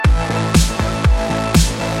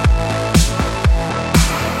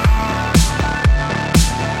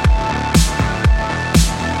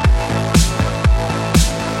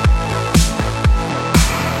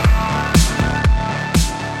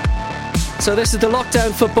So this is the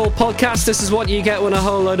Lockdown Football Podcast. This is what you get when a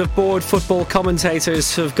whole load of bored football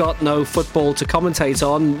commentators have got no football to commentate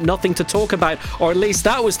on, nothing to talk about, or at least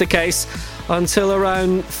that was the case until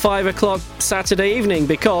around 5 o'clock Saturday evening,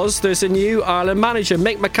 because there's a new Ireland manager.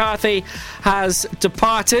 Mick McCarthy has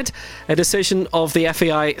departed, a decision of the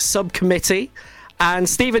FAI subcommittee. And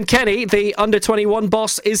Stephen Kenny, the under-21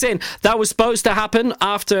 boss, is in. That was supposed to happen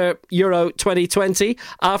after Euro 2020,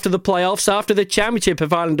 after the playoffs, after the Championship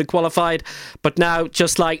if Ireland had qualified. But now,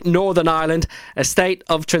 just like Northern Ireland, a state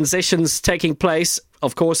of transitions taking place.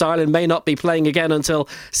 Of course, Ireland may not be playing again until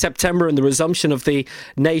September and the resumption of the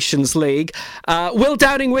Nations League. Will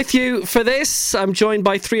Downing with you for this. I'm joined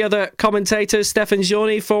by three other commentators. Stefan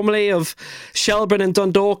Gioni, formerly of Shelburne and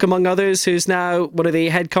Dundalk, among others, who's now one of the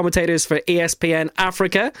head commentators for ESPN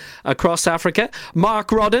Africa, across Africa. Mark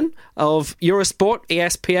Rodden of Eurosport,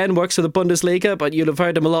 ESPN, works for the Bundesliga, but you'll have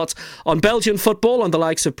heard him a lot on Belgian football, on the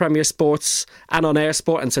likes of Premier Sports and on Air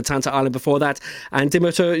Sport and Setanta Ireland before that. And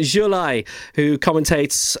Dimitar Julai, who commentates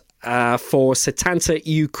for Setanta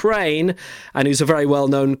Ukraine, and who's a very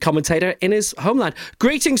well-known commentator in his homeland.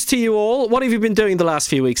 Greetings to you all. What have you been doing the last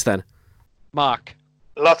few weeks then? Mark?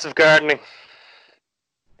 Lots of gardening.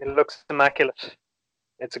 It looks immaculate.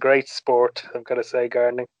 It's a great sport, I've got to say,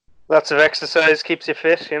 gardening. Lots of exercise, keeps you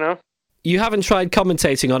fit, you know. You haven't tried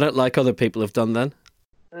commentating on it like other people have done then?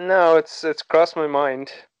 No, it's crossed my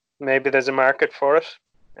mind. Maybe there's a market for it.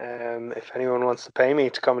 If anyone wants to pay me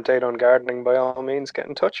to commentate on gardening, by all means, get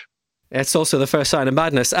in touch. It's also the first sign of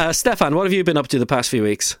madness. Stefan, what have you been up to the past few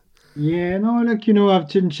weeks? Yeah, no, look, I've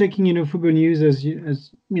been checking, football news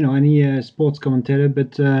as any sports commentator,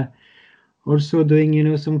 but also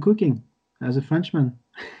doing, some cooking as a Frenchman.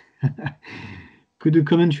 Could do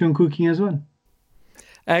commentary on cooking as well.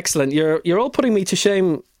 Excellent. You're all putting me to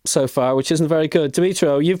shame so far, which isn't very good.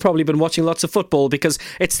 Dimitro, you've probably been watching lots of football because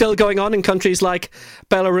it's still going on in countries like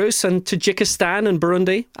Belarus and Tajikistan and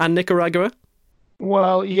Burundi and Nicaragua.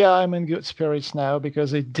 Well, yeah, I'm in good spirits now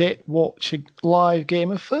because I did watch a live game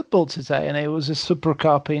of football today, and it was a Super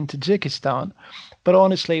Cup in Tajikistan. But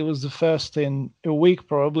honestly, it was the first in a week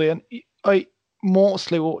probably, and I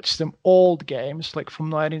mostly watched them old games, like from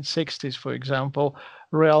 1960s, for example.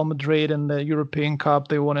 Real Madrid and the European Cup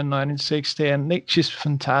they won in 1960, and it's just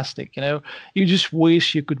fantastic. You just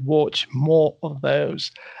wish you could watch more of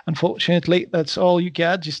those. Unfortunately, that's all you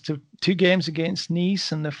get, just two games against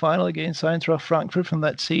Nice and the final against Eintracht Frankfurt from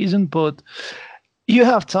that season. But you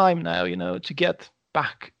have time now, to get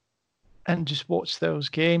back and just watch those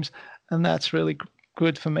games, and that's really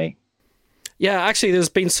good for me. Yeah, actually, there's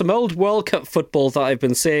been some old World Cup football that I've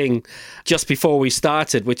been seeing just before we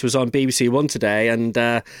started, which was on BBC One today, and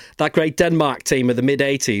that great Denmark team of the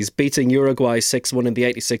mid-80s beating Uruguay 6-1 in the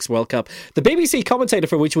 86 World Cup. The BBC commentator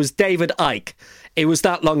for which was David Icke. It was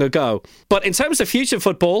that long ago. But in terms of future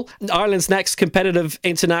football, Ireland's next competitive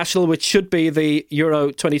international, which should be the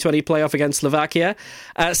Euro 2020 playoff against Slovakia,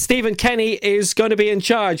 Stephen Kenny is going to be in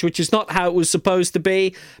charge, which is not how it was supposed to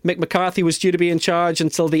be. Mick McCarthy was due to be in charge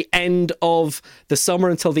until the end of the summer,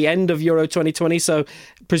 until the end of Euro 2020. So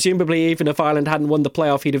presumably, even if Ireland hadn't won the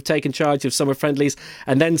playoff, he'd have taken charge of summer friendlies.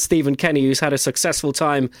 And then Stephen Kenny, who's had a successful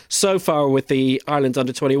time so far with the Ireland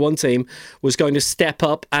under-21 team, was going to step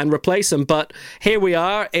up and replace him. But here we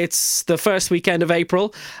are. It's the first weekend of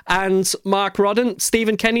April, and Mark Rodden,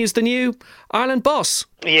 Stephen Kenny is the new Ireland boss.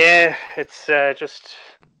 Yeah, it's just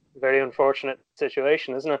a very unfortunate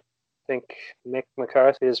situation, isn't it? I think Mick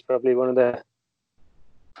McCarthy is probably one of the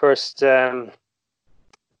first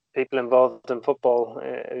people involved in football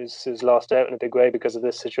who's lost out in a big way because of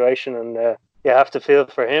this situation, and you have to feel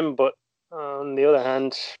for him. But on the other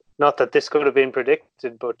hand, not that this could have been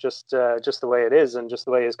predicted, but just the way it is and just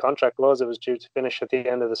the way his contract was, it was due to finish at the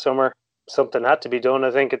end of the summer. Something had to be done.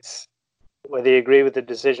 I think it's, whether you agree with the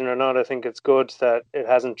decision or not, I think it's good that it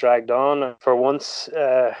hasn't dragged on. For once,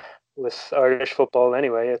 with Irish football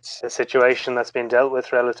anyway, it's a situation that's been dealt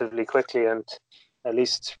with relatively quickly, and at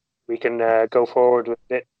least we can go forward with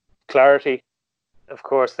it. Clarity. Of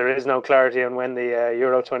course, there is no clarity on when the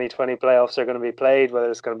Euro 2020 playoffs are going to be played,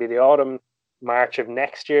 whether it's going to be the autumn, March of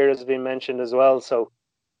next year has been mentioned as well. So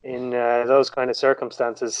in those kind of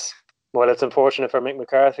circumstances, well, it's unfortunate for Mick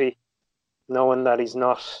McCarthy, knowing that he's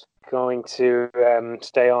not going to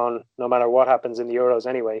stay on no matter what happens in the Euros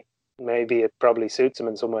anyway. Maybe it probably suits him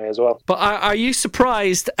in some way as well. But are you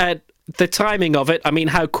surprised at the timing of it? I mean,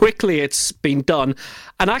 how quickly it's been done.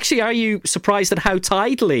 And actually, are you surprised at how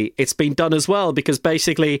tidily it's been done as well? Because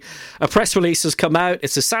basically, a press release has come out,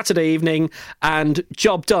 it's a Saturday evening, and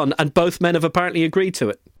job done. And both men have apparently agreed to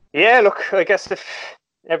it. Yeah, look, I guess if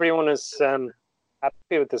everyone is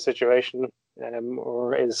happy with the situation,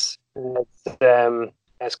 or is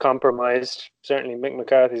As compromised. Certainly, Mick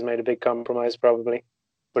McCarthy's made a big compromise, probably,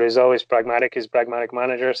 but he's always pragmatic. He's a pragmatic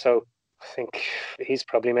manager, so I think he's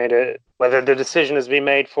probably made whether the decision has been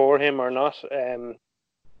made for him or not.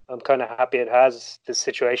 I'm kind of happy the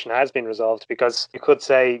situation has been resolved, because you could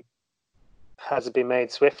say, has it been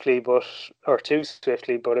made swiftly, or too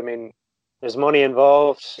swiftly? But I mean, there's money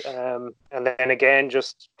involved, and then again,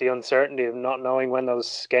 just the uncertainty of not knowing when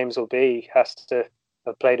those games will be has to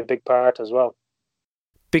have played a big part as well.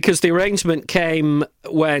 Because the arrangement came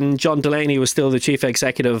when John Delaney was still the chief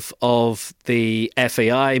executive of the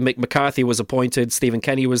FAI. Mick McCarthy was appointed. Stephen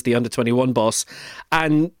Kenny was the under-21 boss.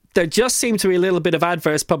 And there just seemed to be a little bit of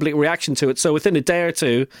adverse public reaction to it. So within a day or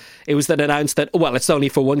two, it was then announced that, well, it's only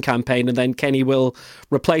for one campaign and then Kenny will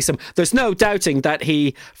replace him. There's no doubting that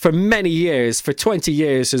he, for many years, for 20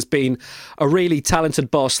 years, has been a really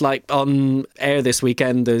talented boss. Like on air this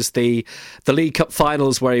weekend, there's the League Cup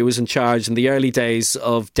finals where he was in charge in the early days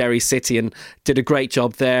of Derry City and did a great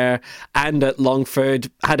job there. And at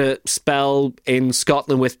Longford, had a spell in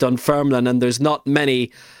Scotland with Dunfermline, and there's not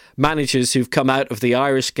many managers who've come out of the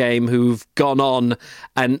Irish game who've gone on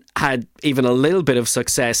and had even a little bit of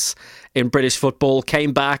success in British football,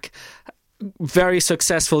 came back, very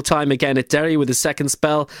successful time again at Derry with his second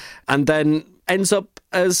spell, and then ends up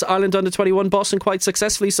as Ireland under-21 boss, and quite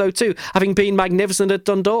successfully so too, having been magnificent at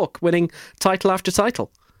Dundalk, winning title after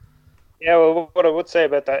title. Yeah, well, what I would say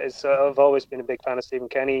about that is I've always been a big fan of Stephen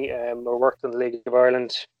Kenny. I worked in the League of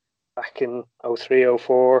Ireland back in 03,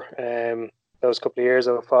 04, those couple of years,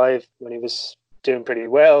 05, when he was doing pretty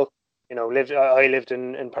well. You know, I lived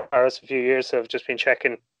in Paris a few years, so I've just been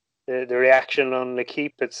checking the reaction on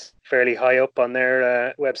L'Équipe. It's fairly high up on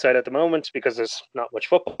their website at the moment because there's not much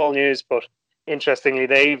football news, but interestingly,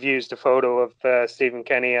 they've used a photo of Stephen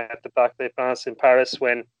Kenny at the Parc des Princes in Paris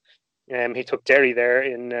when he took Derry there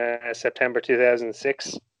in September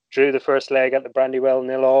 2006. Drew the first leg at the Brandywell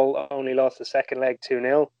 0-0, only lost the second leg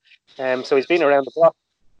 2-0. So he's been around the block.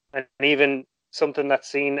 And even something that's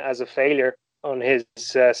seen as a failure on his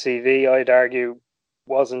CV, I'd argue,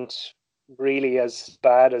 wasn't really as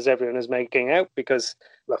bad as everyone is making out, because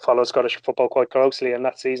I follow Scottish football quite closely, and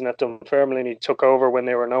that season at Dunfermline, he took over when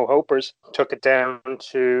there were no hopers, took it down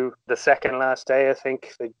to the second last day. I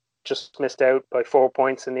think they just missed out by 4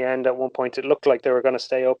 points in the end. At one point it looked like they were going to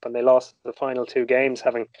stay up, and they lost the final two games,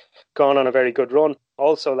 having gone on a very good run.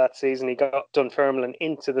 Also that season he got Dunfermline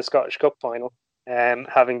into the Scottish Cup final,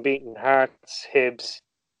 having beaten Hearts, Hibs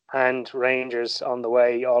and Rangers on the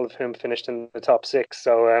way, all of whom finished in the top six.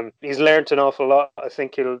 So he's learnt an awful lot. I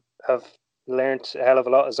think he'll have learnt a hell of a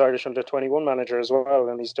lot as Irish under-21 manager as well,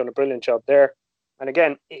 and he's done a brilliant job there. And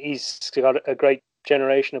again, he's got a great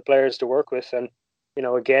generation of players to work with, and you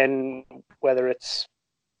know, again, whether it's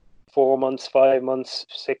 4 months, 5 months,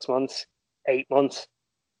 6 months, 8 months,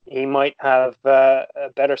 he might have a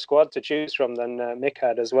better squad to choose from than Mick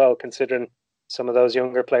had as well, considering some of those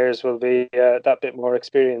younger players will be that bit more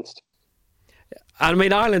experienced. I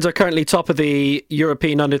mean, Ireland are currently top of the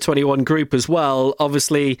European under-21 group as well.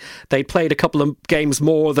 Obviously, they played a couple of games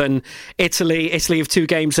more than Italy. Italy have 2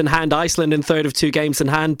 games in hand, Iceland in third of 2 games in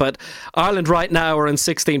hand. But Ireland right now are on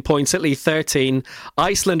 16 points, Italy 13.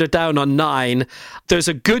 Iceland are down on 9. There's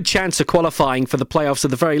a good chance of qualifying for the playoffs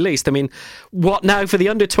at the very least. I mean, what now for the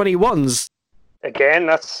under-21s? Again,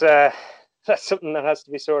 that's something that has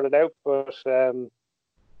to be sorted out, but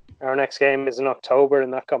our next game is in October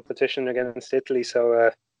in that competition against Italy,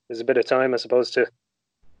 so there's a bit of time, I suppose, to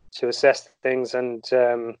assess things and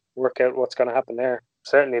work out what's going to happen there.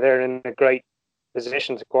 Certainly they're in a great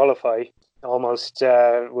position to qualify. Almost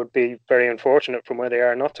would be very unfortunate from where they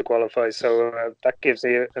are not to qualify, so that gives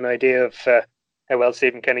you an idea of how well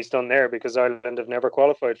Stephen Kenny's done there, because Ireland have never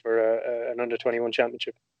qualified for an under-21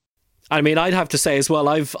 championship. I mean, I'd have to say as well,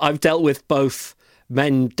 I've dealt with both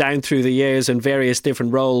men down through the years in various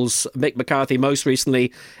different roles. Mick McCarthy, most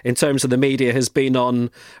recently, in terms of the media, has been on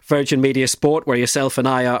Virgin Media Sport, where yourself and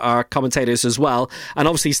I are commentators as well. And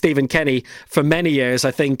obviously Stephen Kenny, for many years,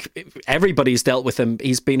 I think everybody's dealt with him.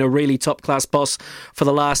 He's been a really top-class boss for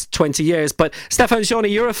the last 20 years. But Stefan Johnny,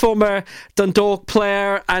 you're a former Dundalk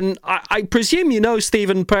player, and I presume you know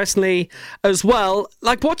Stephen personally as well.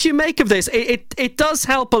 Like, what do you make of this? It does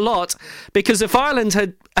help a lot, because if Ireland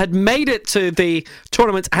had made it to the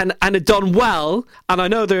tournament and had done well, and I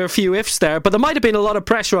know there are a few ifs there, but there might have been a lot of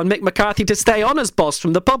pressure on Mick McCarthy to stay on as boss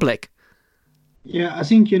from the public. Yeah, I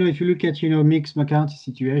think, if you look at, Mick McCarthy's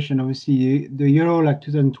situation, obviously the Euro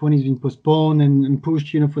 2020 has been postponed and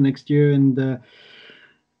pushed, for next year. And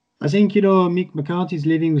I think, Mick McCarthy is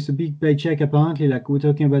leaving with a big paycheck, apparently. Like, we're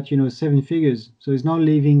talking about, 7 figures. So he's not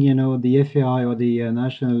leaving, the FAI or the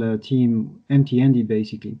national team empty-handed,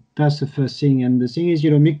 basically. That's the first thing. And the thing is,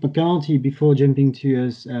 Mick McCarthy, before jumping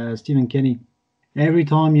to Stephen Kenny, every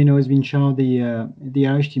time, he's been shown the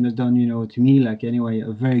Irish team has done, to me, like, anyway,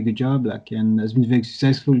 a very good job, like, and has been very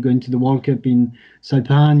successful going to the World Cup in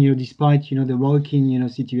Saipan, despite, the rocking,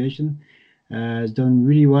 situation. Has done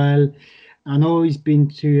really well. I know he's been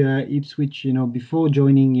to Ipswich, before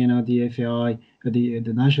joining, the FAI,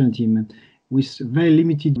 the national team, with very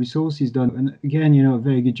limited resources done. And again, a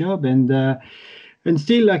very good job. And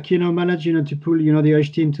still, like, managed, to pull, the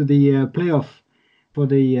Irish team to the playoff for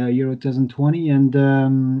the Euro 2020.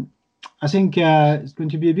 And I think it's going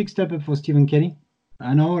to be a big step up for Stephen Kenny.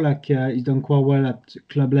 I know, like, he's done quite well at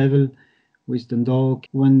club level with Dundalk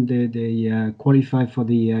when they qualify for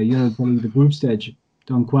the Euro, the group stage.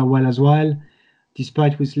 Done quite well as well,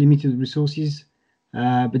 despite with limited resources.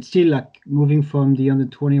 But still, like, moving from the under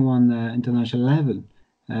 21 international level,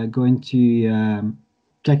 going to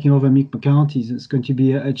taking over Mick McCarthy is going to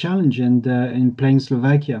be a challenge. And in playing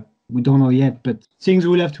Slovakia, we don't know yet, but things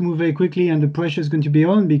will have to move very quickly, and the pressure is going to be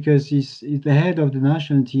on because he's the head of the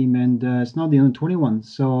national team, and it's not the under 21.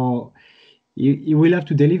 So he will have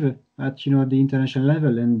to deliver at the international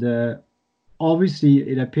level. And obviously,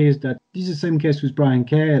 it appears that this is the same case with Brian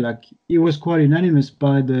Kerr. Like, it was quite unanimous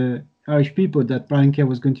by the Irish people that Brian Kerr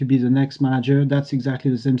was going to be the next manager. That's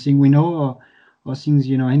exactly the same thing. We know how things,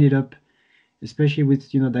 ended up, especially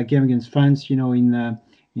with, that game against France,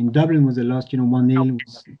 in Dublin was the last, 1-0,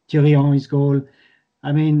 with Thierry Henry's goal.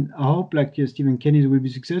 I mean, I hope, like, Stephen Kenny will be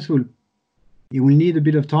successful. He will need a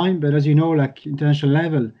bit of time, but as you know, like, international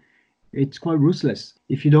level, it's quite ruthless.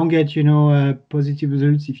 If you don't get, positive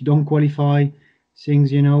results, if you don't qualify,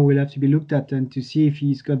 things, will have to be looked at and to see if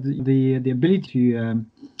he's got the ability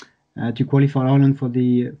to qualify Ireland for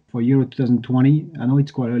Euro 2020. I know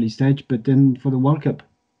it's quite early stage, but then for the World Cup.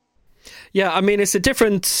 Yeah, I mean, it's a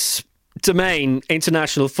different domain,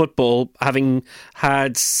 international football, having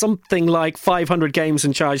had something like 500 games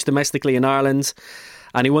in charge domestically in Ireland.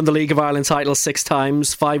 And he won the League of Ireland title 6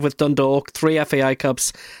 times, 5 with Dundalk, 3 FAI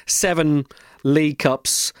Cups, 7 League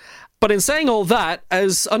Cups. But in saying all that,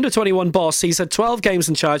 as under-21 boss, he's had 12 games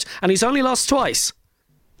in charge and he's only lost twice.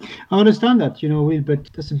 I understand that, Will,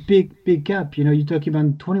 but that's a big, big gap. You're talking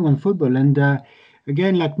about 21 football. And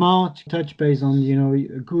again, like Mark touched base on,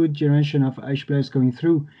 a good generation of Irish players going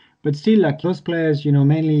through. But still, like, those players,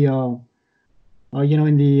 mainly are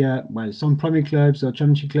in the, some Premier clubs or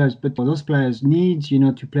Championship clubs, but those players need,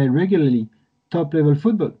 to play regularly top-level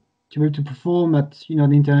football to be able to perform at, the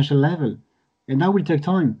international level. And that will take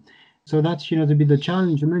time. So that's, to be the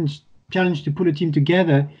challenge. Challenge to put a team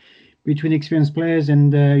together between experienced players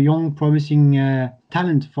and young, promising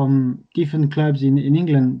talent from different clubs in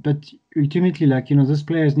England. But ultimately, like, those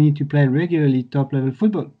players need to play regularly top-level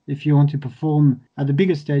football if you want to perform at the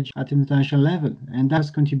biggest stage at international level. And that's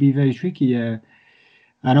going to be very tricky.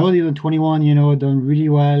 I know the 21, done really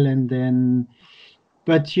well,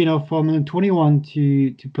 but from 21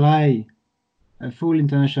 to play a full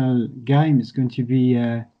international game is going to be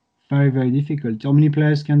very, very difficult. How many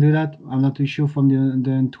players can do that? I'm not too sure from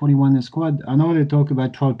the 21 squad. I know they talk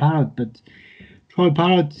about Troy Parrott, but Troy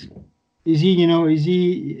Parrott, has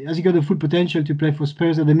he got the full potential to play for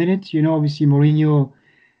Spurs at the minute? Obviously Mourinho,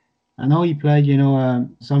 I know he played,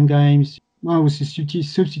 some games. I was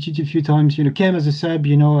substituted a few times, came as a sub,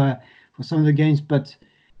 for some of the games, but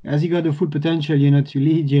has he got the full potential, to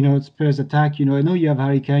lead, Spurs attack? I know you have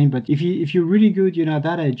Harry Kane, but if you're really good, at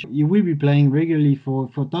that age, you will be playing regularly for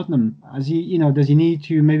Tottenham. Does he need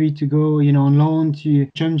to maybe to go, on loan to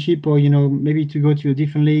Championship or, maybe to go to a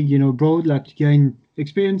different league, abroad, like to gain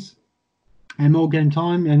experience and more game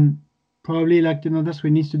time, and probably like, that's what he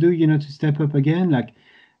needs to do, to step up again, like.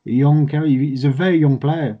 Young Kerry, he's a very young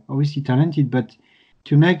player, obviously talented, but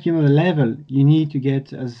to make the level, you need to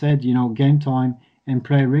get, as I said, game time and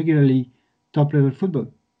play regularly top level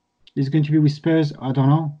football. It's going to be with Spurs, I don't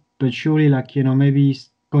know, but surely, like, maybe he's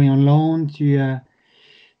going on loan to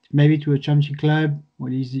maybe to a Championship club where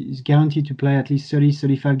he's guaranteed to play at least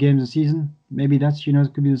 30-35 games a season. Maybe that's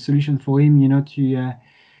could be the solution for him,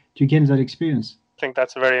 to gain that experience. I think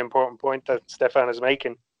that's a very important point that Stefan is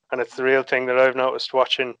making. And it's the real thing that I've noticed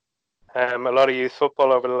watching a lot of youth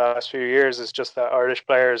football over the last few years is just that Irish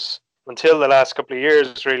players, until the last couple of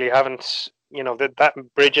years, really haven't, that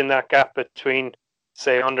bridging that gap between,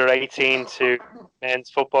 say, under 18 to men's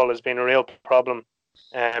football has been a real problem.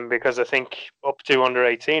 Because I think up to under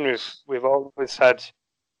 18, we've always had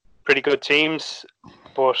pretty good teams,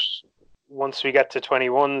 but once we get to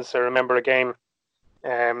 21s, I remember a game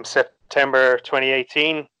September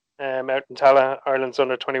 2018, out in Tala, Ireland's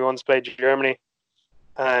under-21s played Germany,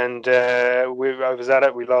 and I was at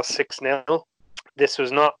it. We lost 6-0. This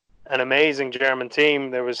was not an amazing German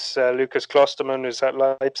team. There was Lukas Klostermann, who's at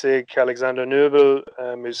Leipzig, Alexander Nübel,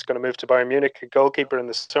 who's going to move to Bayern Munich, a goalkeeper in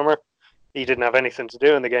the summer. He didn't have anything to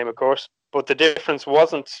do in the game, of course. But the difference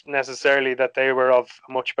wasn't necessarily that they were of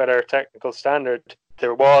a much better technical standard.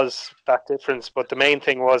 There was that difference, but the main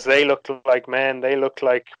thing was they looked like men. They looked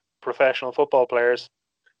like professional football players,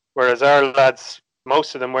 whereas our lads,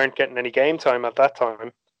 most of them weren't getting any game time at that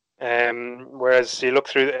time. Whereas you look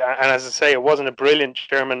through, and as I say, it wasn't a brilliant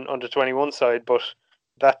German under-21 side, but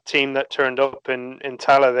that team that turned up in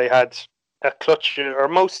Tala, they had a clutch, or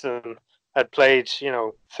most of them had played,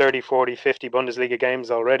 30, 40, 50 Bundesliga games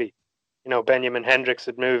already. Benjamin Hendricks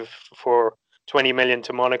had moved for 20 million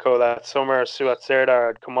to Monaco that summer. Suat Serdar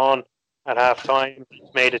had come on at half-time,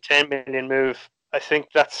 made a 10 million move. I think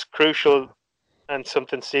that's crucial, and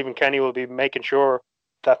something Stephen Kenny will be making sure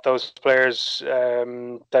that those players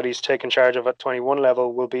that he's taken charge of at 21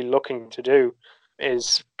 level will be looking to do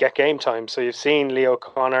is get game time. So you've seen Leo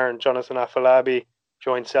Connor and Jonathan Afolabi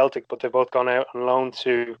join Celtic, but they've both gone out on loan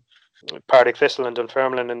to Partick Thistle and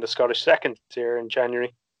Dunfermline in the Scottish second tier in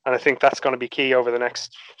January. And I think that's going to be key over the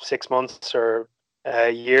next 6 months or a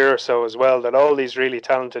year or so as well, that all these really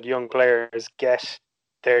talented young players get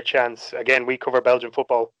their chance. Again, we cover Belgian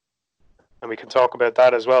football, and we can talk about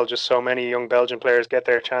that as well. Just so many young Belgian players get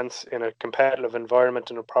their chance in a competitive environment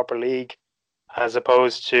in a proper league, as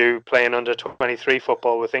opposed to playing under 23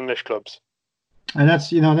 football with English clubs. And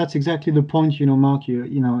that's exactly the point, Mark, you're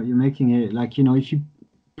making it. Like, if you're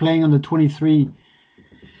playing under 23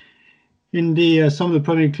 in the some of the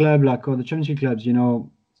Premier League club, or the Championship clubs,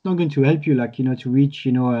 it's not going to help you, to reach,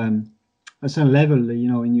 a certain level,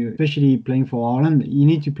 especially playing for Ireland. You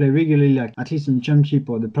need to play regularly, at least in the Championship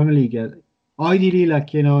or the Premier League. Ideally,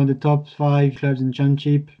 in the top 5 clubs in the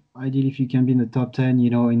Championship. Ideally, if you can be in the top 10,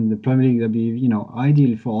 in the Premier League, that'd be,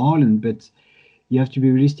 ideal for Ireland. But you have to be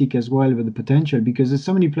realistic as well with the potential, because there's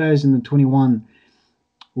so many players in the 21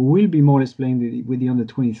 who will be more or less playing with the under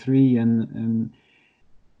 23,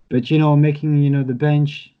 but making the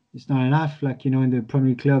bench is not enough. In the Premier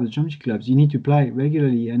League club, the Championship clubs, you need to play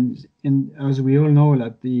regularly, and as we all know,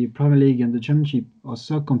 the Premier League and the Championship are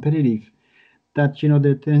so competitive that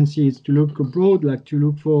the tendency is to look abroad, to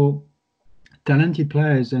look for talented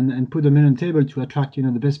players and put them in on the table to attract the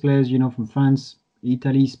best players from France,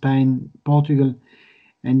 Italy, Spain, Portugal.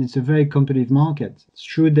 And it's a very competitive market.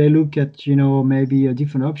 Should they look at, maybe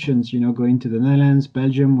different options, going to the Netherlands,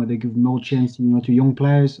 Belgium, where they give more chance, to young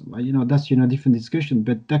players? That's, a different discussion.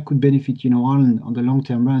 But that could benefit, Ireland on the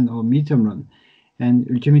long-term run or mid-term run. And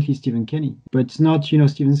ultimately, Stephen Kenny. But it's not, Stephen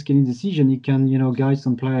Kenny's decision. He can, guide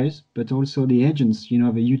some players, but also the agents,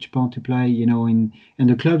 have a huge part to play, and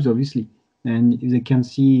the clubs, obviously. And if they can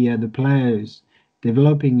see the players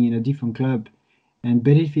developing in a different club and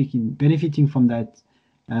benefiting from that,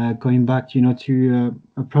 going back, to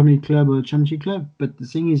a Premier League club or a Championship club. But the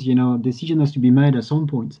thing is, decision has to be made at some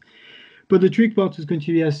point. But the trick part is going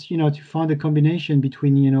to be, to find a combination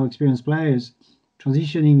between, experienced players,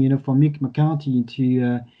 transitioning, from Mick McCarthy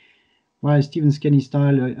into, Stephen Kenny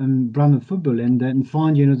style and brand of football, and then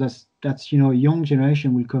find, that's a young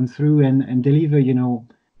generation will come through and deliver,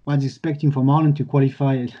 what's expecting from Ireland to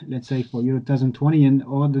qualify, let's say, for Euro 2020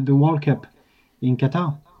 or the World Cup in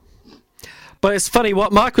Qatar. But it's funny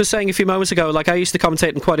what Mark was saying a few moments ago. I used to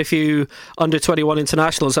commentate in quite a few under-21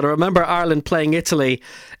 internationals, and I remember Ireland playing Italy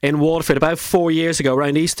in Waterford about 4 years ago,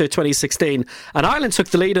 around Easter 2016, and Ireland took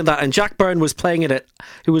the lead in that, and Jack Byrne was playing in it,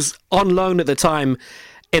 who was on loan at the time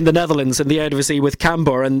in the Netherlands in the Eredivisie with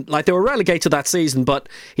Cambuur, and they were relegated that season, but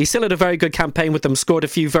he still had a very good campaign with them, scored a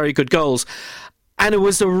few very good goals. And it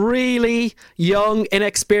was a really young,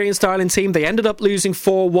 inexperienced Ireland team. They ended up losing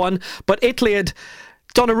 4-1, but Italy had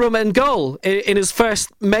Donnarumma in goal in his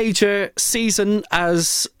first major season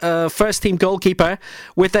as first-team goalkeeper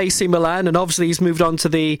with AC Milan, and obviously he's moved on to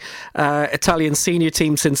the Italian senior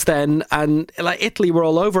team since then. And Italy were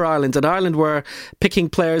all over Ireland, and Ireland were picking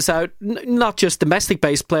players out, not just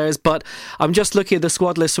domestic-based players, but I'm just looking at the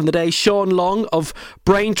squad list from the day. Sean Long of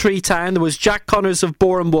Braintree Town, there was Jack Connors of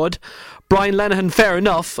Boreham Wood, Brian Lenihan, fair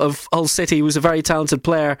enough, of Hull City, who was a very talented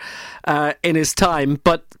player in his time.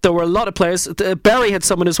 But there were a lot of players. Bury had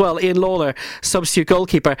someone as well, Ian Lawler, substitute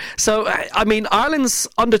goalkeeper. So, Ireland's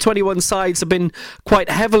under-21 sides have been quite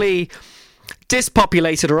heavily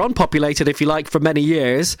dispopulated or unpopulated, if you like, for many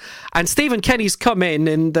years. And Stephen Kenny's come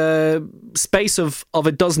in the space of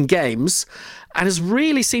a dozen games and has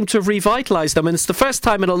really seemed to have revitalised them. And it's the first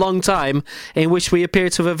time in a long time in which we appear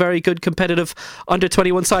to have a very good competitive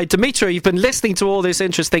under-21 side. Dimitri, you've been listening to all this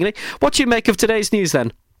interestingly. What do you make of today's news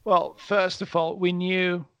then? Well, first of all, we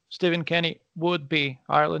knew Stephen Kenny would be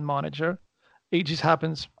Ireland manager. It just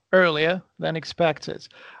happens earlier than expected.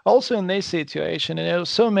 Also in this situation,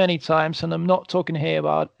 so many times, and I'm not talking here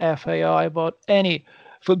about FAI, about any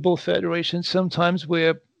football federation, sometimes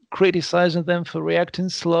we're criticizing them for reacting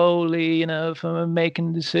slowly, for making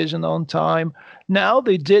a decision on time. Now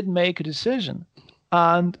they did make a decision,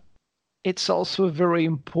 and it's also very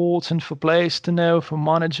important for players to know, for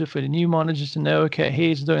the new manager to know, okay,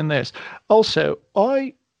 he's doing this. Also,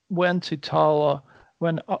 I went to Tala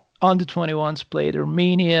when under-21s played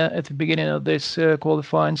Armenia at the beginning of this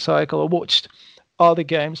qualifying cycle. I watched other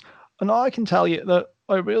games, and I can tell you that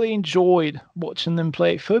I really enjoyed watching them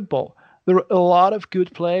play football. There are a lot of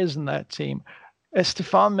good players in that team. As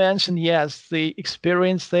Stefan mentioned, yes, the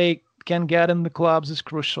experience they can get in the clubs is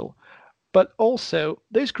crucial. But also,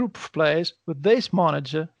 this group of players with this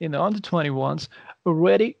manager in the under-21s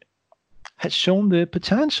already has shown their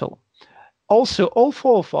potential. Also, all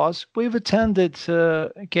four of us, we've attended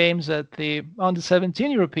games at the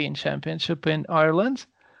Under-17 European Championship in Ireland.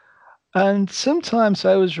 And sometimes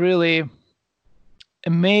I was really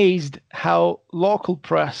amazed how local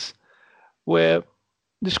press were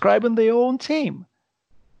describing their own team.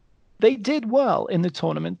 They did well in the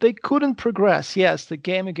tournament. They couldn't progress. Yes, the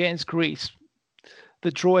game against Greece,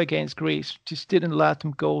 the draw against Greece, just didn't let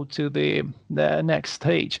them go to the next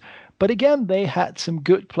stage. But again, they had some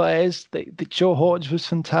good players. The Joe Hodge was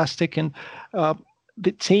fantastic, and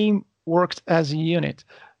the team worked as a unit.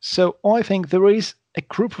 So I think there is a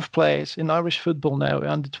group of players in Irish football now,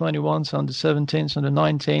 under-21s, under-17s,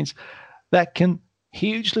 under-19s, that can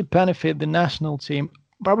hugely benefit the national team.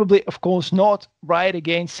 Probably, of course, not right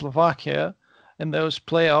against Slovakia in those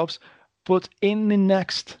playoffs, but in the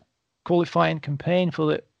next qualifying campaign for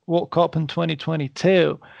the World Cup in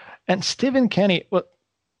 2022. And Stephen Kenny,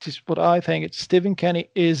 just what I think, Stephen Kenny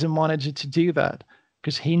is a manager to do that,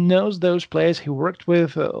 because he knows those players. He worked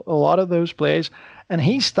with a lot of those players, and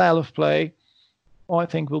his style of play, I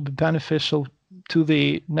think, will be beneficial to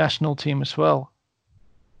the national team as well.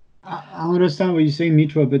 I understand what you're saying,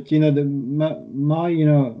 Mitra, but looking at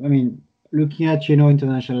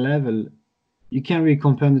international level, you can't really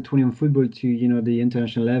compare the 21 football to the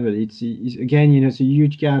international level. It's again it's a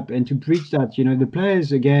huge gap, and to bridge that, the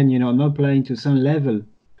players again are not playing to some level.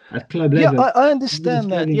 At club level. Yeah, I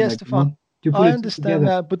understand that. Yes, Stefan. I understand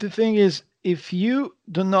that. But the thing is, if you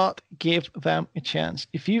do not give them a chance,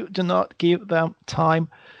 if you do not give them time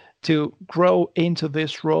to grow into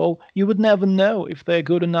this role, you would never know if they're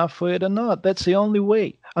good enough for it or not. That's the only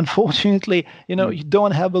way. Unfortunately, you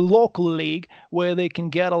don't have a local league where they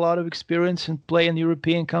can get a lot of experience and play in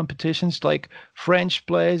European competitions like French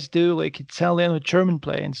players do, like Italian or German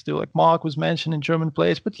players do, like Mark was mentioning German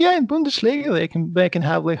players. But yeah, in Bundesliga, they can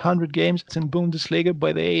have like 100 games in Bundesliga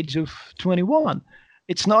by the age of 21.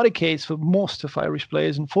 It's not a case for most of Irish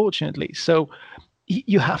players, unfortunately. So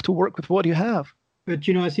you have to work with what you have. But,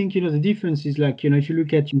 I think, the difference is like, if you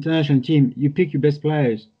look at international team, you pick your best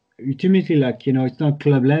players. Ultimately, like, it's not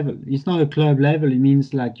club level. It's not a club level. It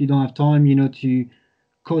means like you don't have time, to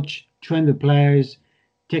coach, train the players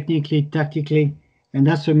technically, tactically. And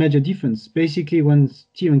that's a major difference. Basically, when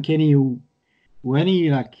Stephen Kenny or any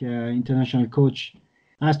international coach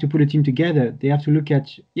has to put a team together, they have to look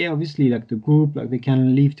at, obviously, like the group, like they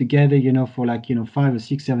can live together, for 5 or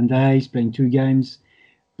 6, 7 days, playing 2 games.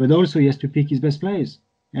 But also he has to pick his best players.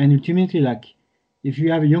 And ultimately, like, if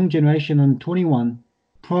you have a young generation on 21,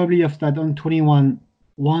 probably of that on 21,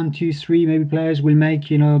 1, 2, 3 maybe players will make,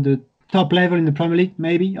 the top level in the Premier League,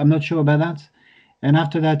 maybe. I'm not sure about that. And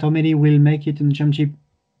after that, how many will make it in the Championship,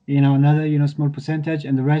 another, small percentage.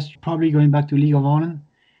 And the rest probably going back to League of Ireland.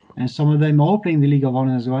 And some of them are playing the League of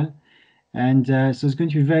Ireland as well. And so it's going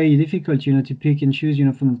to be very difficult, to pick and choose,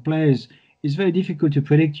 from the players. It's very difficult to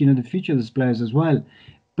predict, the future of those players as well.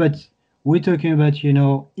 But we're talking about,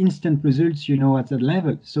 instant results, at that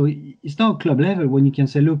level. So it's not club level when you can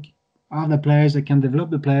say, look, are the players that can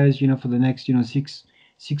develop the players, for the next, 6,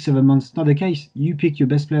 7 months. It's not the case. You pick your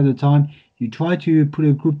best player at the time. You try to put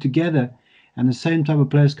a group together, and the same type of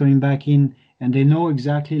players coming back in, and they know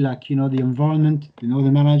exactly, the environment, they know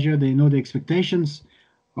the manager, they know the expectations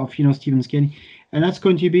of, Stephen Kenny. And it's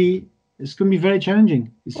going to be very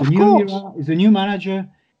challenging. It's a new era, it's a new manager.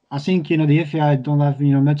 I think, the FAI don't have,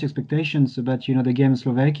 much expectations about, the game in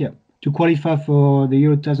Slovakia. To qualify for the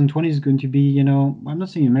Euro 2020 is going to be, I'm not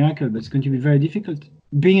saying a miracle, but it's going to be very difficult.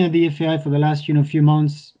 Being at the FAI for the last, few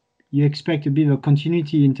months, you expect a bit of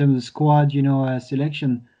continuity in terms of squad,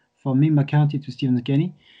 selection from Mick McCarthy to Stephen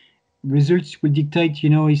Kenny. Results will dictate,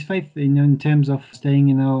 his faith in terms of staying,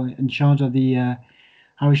 in charge of the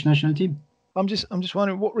Irish national team. I'm just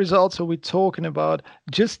wondering, what results are we talking about?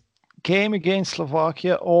 Just game against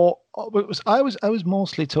Slovakia, or I was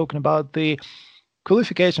mostly talking about the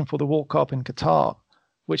qualification for the World Cup in Qatar,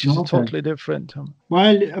 which is totally different.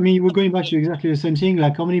 Well, I mean, we're going back to exactly the same thing.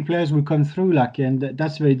 Like, how many players will come through? Like, and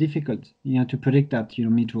that's very difficult, to predict that.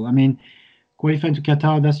 Mitro. I mean, qualifying to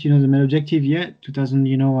Qatar, that's the main objective. Yeah,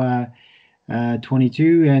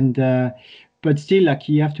 2022, and but still, like,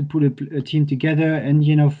 you have to put a team together and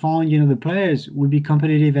find the players will be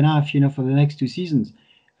competitive enough for the next 2 seasons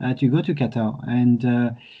to go to Qatar, and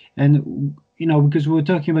because we were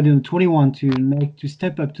talking about 21 to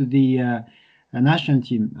step up to the national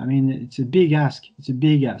team. I mean, it's a big ask.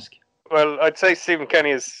 Well, I'd say Stephen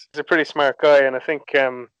Kenny is a pretty smart guy, and I think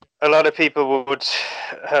a lot of people would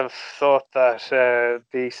have thought that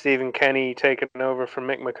the Stephen Kenny taking over from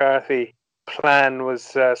Mick McCarthy plan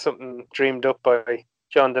was something dreamed up by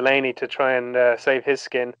John Delaney to try and save his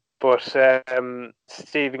skin. But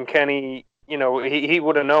Stephen Kenny, he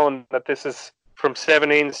would have known that this is from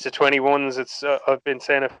 17s to 21s. It's I've been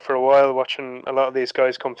saying it for a while, watching a lot of these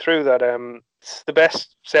guys come through, that it's the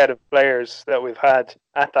best set of players that we've had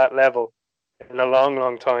at that level in a long,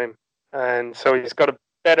 long time. And so he's got a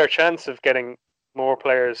better chance of getting more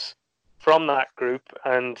players from that group.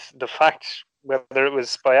 And the fact, whether it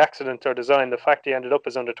was by accident or design, the fact he ended up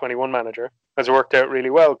as under-21 manager has worked out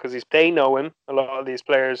really well, because they know him. A lot of these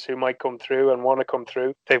players who might come through and want to come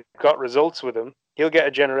through, they've got results with him. He'll get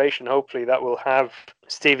a generation, hopefully, that will have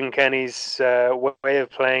Stephen Kenny's way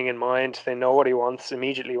of playing in mind. They know what he wants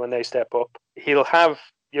immediately when they step up. He'll have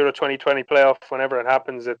Euro 2020 playoff whenever it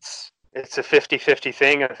happens. It's a 50-50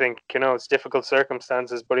 thing, I think. It's difficult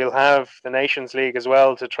circumstances, but he'll have the Nations League as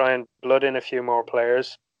well to try and blood in a few more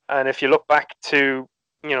players. And if you look back to,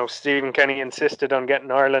 Stephen Kenny insisted on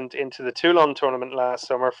getting Ireland into the Toulon tournament last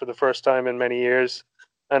summer for the first time in many years.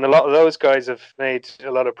 And a lot of those guys have made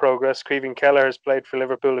a lot of progress. Creevin Keller has played for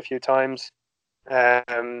Liverpool a few times.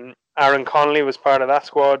 Aaron Connolly was part of that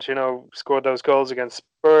squad, scored those goals against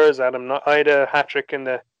Spurs. Adam Ida, hat-trick in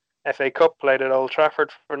the FA Cup, played at Old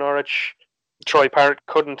Trafford for Norwich. Troy Parrott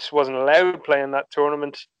wasn't allowed play in that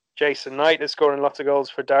tournament. Jason Knight is scoring lots of goals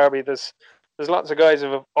for Derby. There's lots of guys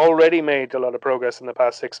who have already made a lot of progress in the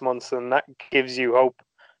past 6 months, and that gives you hope,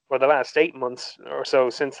 or the last 8 months or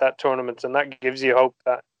so since that tournament, and that gives you hope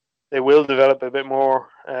that they will develop a bit more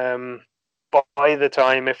by the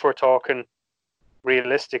time, if we're talking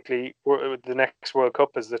realistically, the next World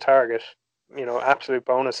Cup is the target. Absolute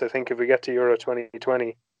bonus, I think, if we get to Euro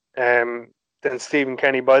 2020. Then Stephen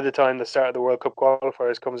Kenny, by the time the start of the World Cup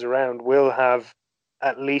qualifiers comes around, will have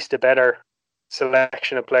at least a better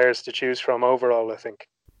selection of players to choose from overall, I think.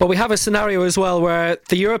 But we have a scenario as well where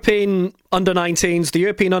the European under-19s, the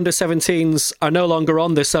European under-17s are no longer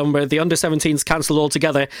on this summer. The under-17s cancelled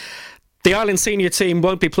altogether. The Ireland senior team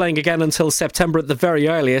won't be playing again until September at the very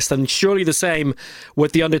earliest, and surely the same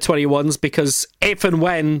with the under-21s, because if and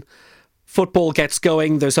when football gets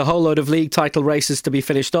going, there's a whole load of league title races to be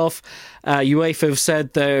finished off. UEFA have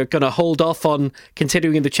said they're going to hold off on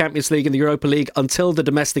continuing in the Champions League and the Europa League until the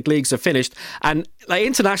domestic leagues are finished. And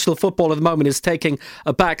international football at the moment is taking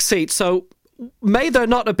a back seat. So may there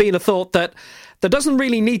not have been a thought that there doesn't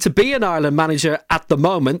really need to be an Ireland manager at the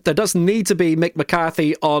moment. There doesn't need to be Mick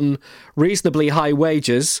McCarthy on reasonably high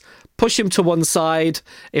wages. Push him to one side.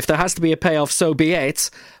 If there has to be a payoff, so be it.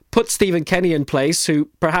 Put Stephen Kenny in place, who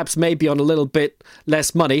perhaps may be on a little bit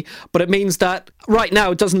less money, but it means that right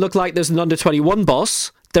now it doesn't look like there's an under-21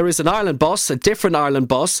 boss. There is an Ireland boss, a different Ireland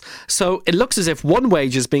boss, so it looks as if one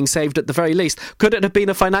wage is being saved at the very least. Could it have been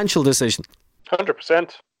a financial decision?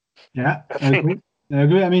 100%. Yeah, I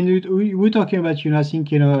agree. I mean, we're talking about, I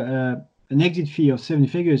think, an exit fee of 7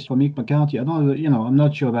 figures for Mick McCarthy. I'm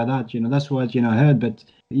not sure about that. That's what, I heard, but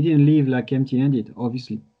he didn't leave like empty-handed,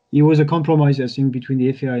 obviously. It was a compromise, I think, between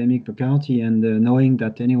the FAI and Mick McCarthy, and knowing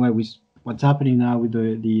that anyway with what's happening now with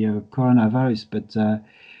the coronavirus, but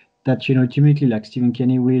that ultimately, like, Stephen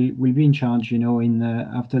Kenny will be in charge, in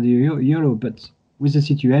after the Euro. But with the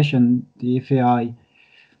situation, the FAI,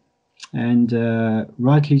 and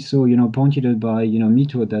rightly so, pointed out by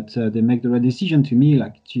Mito, that they make the right decision to me,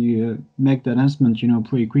 like to make the announcement,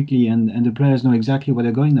 pretty quickly, and the players know exactly where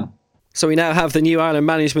they're going now. So we now have the new Ireland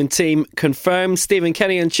management team confirmed. Stephen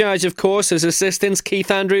Kenny in charge, of course, his assistants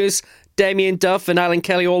Keith Andrews, Damien Duff and Alan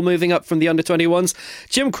Kelly all moving up from the under-21s.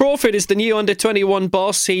 Jim Crawford is the new under-21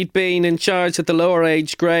 boss. He'd been in charge at the lower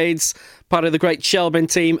age grades, part of the great Shelbourne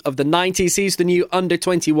team of the 90s. He's the new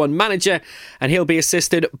under-21 manager, and he'll be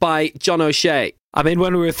assisted by John O'Shea. I mean,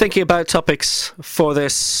 when we were thinking about topics for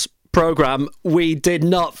this programme, we did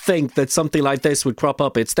not think that something like this would crop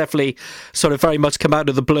up. It's definitely sort of very much come out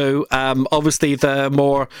of the blue. Obviously, the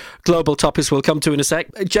more global topics we'll come to in a sec.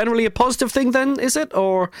 Generally a positive thing then, is it?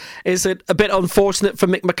 Or is it a bit unfortunate for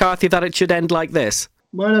Mick McCarthy that it should end like this?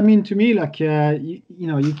 Well, I mean, to me, like,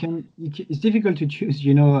 it's difficult to choose,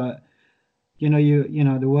 the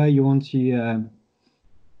way you want to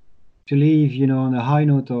leave, on a high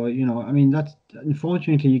note, or I mean, that's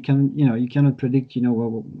unfortunately you cannot predict,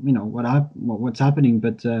 what's happening.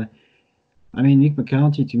 But I mean, Mick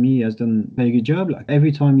McCarthy to me has done a very good job. Like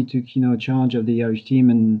every time he took charge of the Irish team,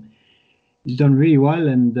 and he's done really well.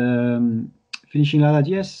 And finishing like that,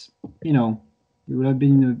 yes, it would have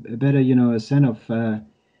been a better a sense of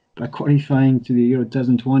like qualifying to the Euro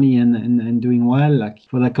 2020 and doing well like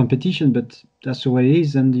for that competition. But that's the way it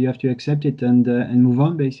is, and you have to accept it and move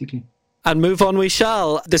on basically. And move on we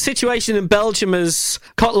shall. The situation in Belgium has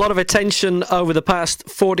caught a lot of attention over the past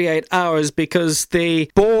 48 hours because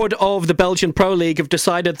the board of the Belgian Pro League have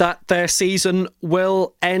decided that their season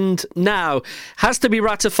will end now. Has to be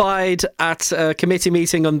ratified at a committee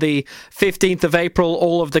meeting on the 15th of April.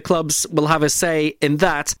 All of the clubs will have a say in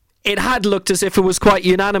that. It had looked as if it was quite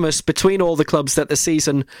unanimous between all the clubs that the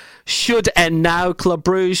season should end now. Club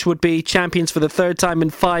Brugge would be champions for the third time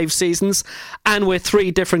in 5 seasons and with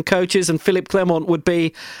 3 different coaches, and Philippe Clement would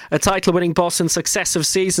be a title-winning boss in successive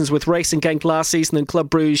seasons with Racing Genk last season and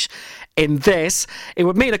Club Brugge in this. It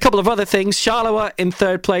would mean a couple of other things. Charleroi in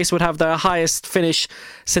third place would have their highest finish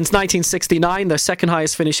since 1969, their second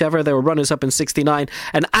highest finish ever. They were runners-up in 69.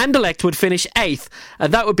 And Anderlecht would finish 8th,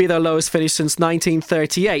 and that would be their lowest finish since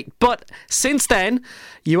 1938. But since then,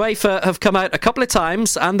 UEFA have come out a couple of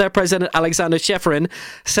times, and their president Alexander Schäferin,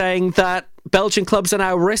 saying that Belgian clubs are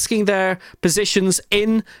now risking their positions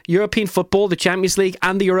in European football, the Champions League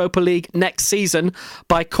and the Europa League next season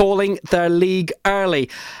by calling their league early.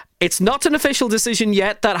 It's not an official decision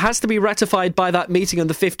yet. That has to be ratified by that meeting on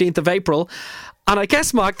the 15th of April. And I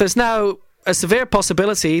guess, Mark, there's now a severe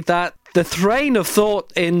possibility that the train of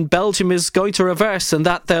thought in Belgium is going to reverse and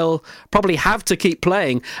that they'll probably have to keep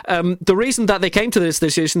playing. The reason that they came to this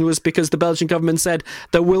decision was because the Belgian government said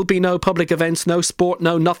there will be no public events, no sport,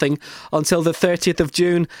 no nothing until the 30th of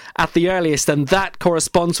June at the earliest, and that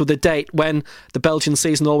corresponds with the date when the Belgian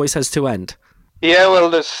season always has to end. Yeah, well,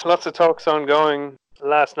 there's lots of talks ongoing.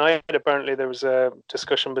 Last night, apparently, there was a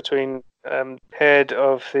discussion between head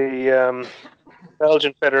of the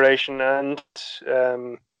Belgian Federation and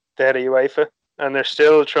the head of UEFA, and they're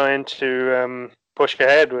still trying to push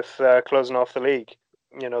ahead with closing off the league.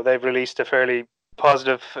 They've released a fairly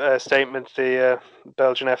positive statement, the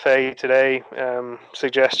Belgian FA today,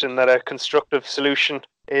 suggesting that a constructive solution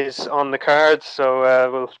is on the cards, so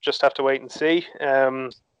we'll just have to wait and see.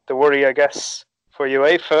 The worry, I guess, for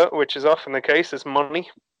UEFA, which is often the case, is money,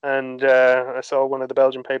 and I saw one of the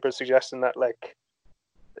Belgian papers suggesting that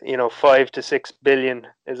 5 to 6 billion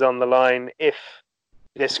is on the line if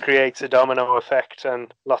this creates a domino effect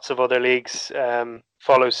and lots of other leagues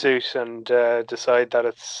follow suit and decide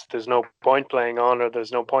that there's no point playing on, or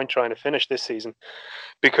there's no point trying to finish this season,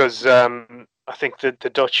 because I think the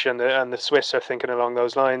Dutch and the Swiss are thinking along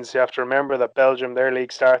those lines. You have to remember that Belgium, their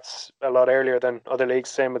league starts a lot earlier than other leagues,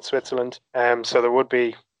 same with Switzerland, so there would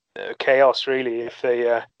be chaos really if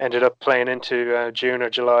they ended up playing into June or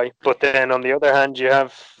July. But then on the other hand, you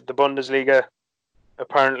have the Bundesliga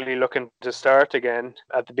apparently looking to start again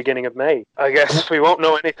at the beginning of May. I guess we won't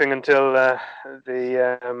know anything until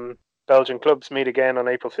the Belgian clubs meet again on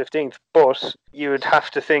April 15th. But you would have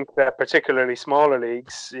to think that particularly smaller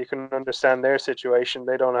leagues, you can understand their situation.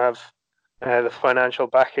 They don't have the financial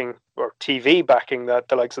backing or TV backing that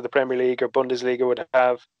the likes of the Premier League or Bundesliga would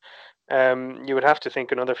have. You would have to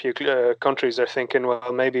think another few countries are thinking,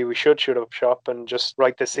 well, maybe we should shut up shop and just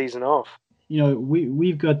write this season off.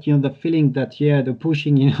 We've got the feeling that they're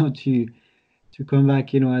pushing to come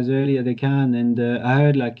back as early as they can, and I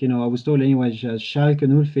heard I was told anyway, Schalke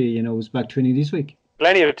 04 was back training this week.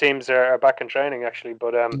 Plenty of teams are back in training actually,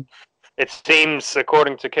 but it seems,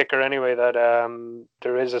 according to Kicker anyway, that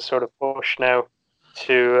there is a sort of push now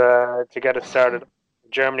to get it started.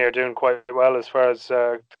 Germany are doing quite well as far as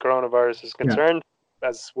the coronavirus is concerned,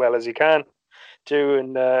 as well as you can do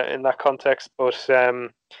in that context. But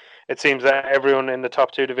it seems that everyone in the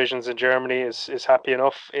top 2 divisions in Germany is happy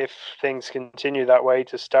enough if things continue that way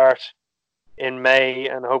to start in May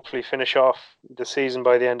and hopefully finish off the season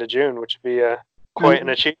by the end of June, which would be quite an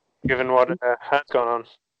achievement given what has gone on.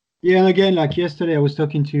 Yeah, and again, like yesterday, I was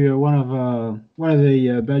talking to one of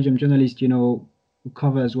the Belgium journalists, who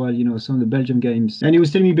cover as well, some of the Belgium games, and he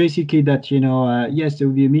was telling me basically that yes, there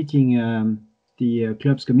will be a meeting, the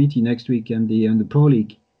clubs committee next week and the Pro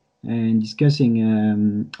League, and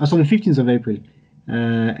discussing. It's on the 15th of April,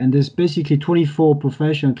 and there's basically 24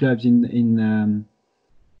 professional clubs in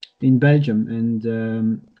Belgium,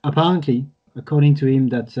 and apparently, according to him,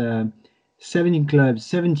 that 17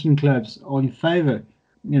 clubs are in favor,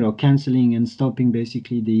 cancelling and stopping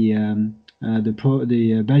basically the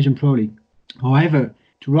Belgian Pro League. However,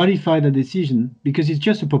 to ratify the decision, because it's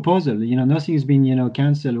just a proposal, nothing has been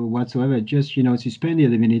cancelled or whatsoever, just suspended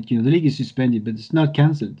at the minute. The league is suspended, but it's not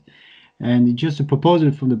cancelled, and it's just a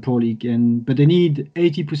proposal from the Pro League. But they need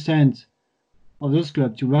 80% of those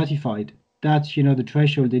clubs to ratify it. That's the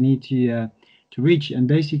threshold they need to reach, and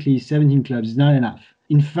basically 17 clubs is not enough.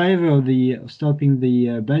 In favor of stopping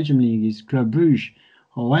the Belgium league is Club Brugge.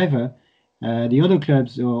 However, the other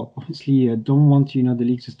clubs obviously don't want the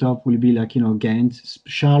league to stop. Will be like Ghent,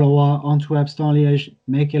 Charleroi, Antwerp, Stade,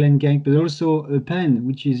 Mechelen, Genk, but also Eupen,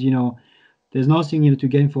 which is there's nothing to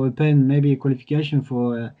gain for Eupen. Maybe a qualification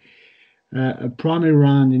for a primary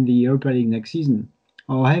round in the Europa League next season.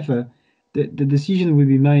 However, the decision will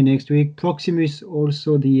be made next week. Proximus,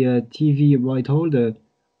 also the TV right holder,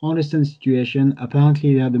 understand the situation.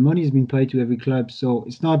 Apparently, the money has been paid to every club, so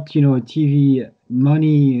it's not a TV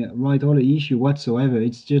money right holder issue whatsoever.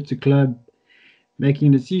 It's just a club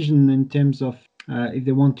making a decision in terms of if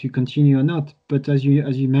they want to continue or not. But as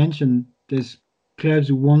you mentioned, there's clubs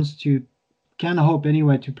who can hope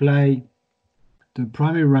anyway to play the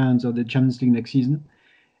primary rounds of the Champions League next season.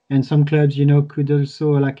 And some clubs, could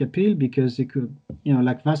also appeal, because they could,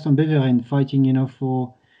 like Vaston Beveren fighting,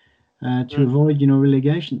 for to avoid,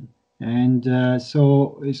 relegation. And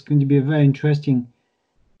so it's going to be a very interesting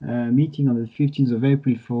meeting on the 15th of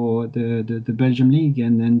April for the Belgium League,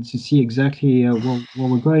 and then to see exactly where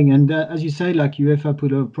we're going. And as you say, UEFA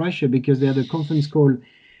put a lot of pressure, because they had a conference call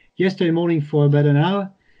yesterday morning for about an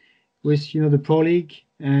hour with the Pro League,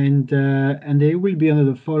 and they will be under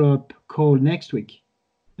the follow-up call next week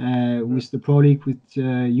with the Pro League, with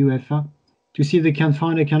UEFA, to see if they can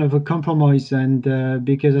find a kind of a compromise. And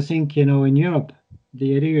because I think in Europe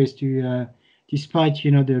the idea is to despite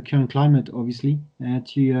the current climate, obviously,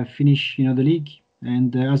 to finish the league,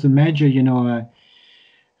 and as a major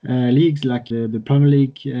leagues like the Premier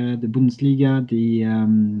League, the Bundesliga, the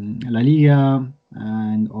La Liga,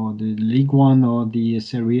 or the League One, or the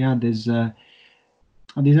Serie A, there's a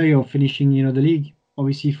desire of finishing the league,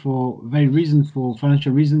 obviously for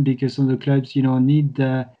financial reason, because some of the clubs need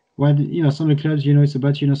some of the clubs it's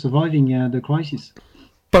about surviving the crisis.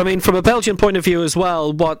 But I mean, from a Belgian point of view as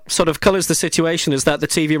well, what sort of colours the situation is that the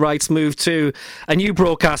TV rights move to a new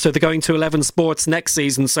broadcaster. They're going to 11 Sports next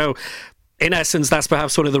season. So, in essence, that's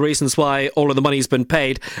perhaps one of the reasons why all of the money's been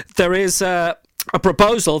paid. There is a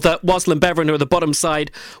proposal that Wasl and Beveren, who are the bottom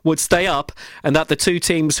side, would stay up, and that the two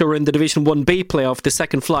teams who are in the Division 1B playoff, the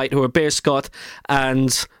second flight, who are Beerschot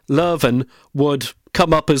and Leuven, would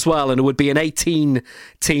come up as well, and it would be an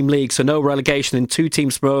 18-team league, so no relegation and 2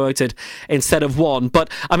 teams promoted instead of 1. But,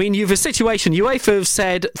 I mean, you've a situation, UEFA have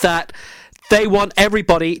said that they want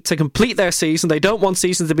everybody to complete their season. They don't want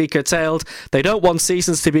seasons to be curtailed. They don't want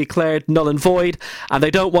seasons to be declared null and void. And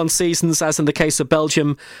they don't want seasons, as in the case of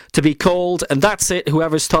Belgium, to be called. And that's it.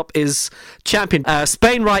 Whoever's top is champion.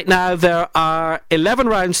 Spain right now, there are 11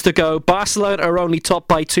 rounds to go. Barcelona are only top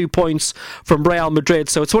by 2 points from Real Madrid.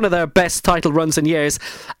 So it's one of their best title runs in years.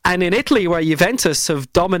 And in Italy, where Juventus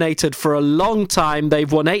have dominated for a long time,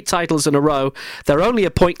 they've won 8 titles in a row. They're only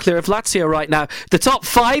a point clear of Lazio right now. The top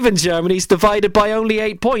 5 in Germany is divided by only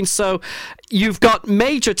 8 points. So you've got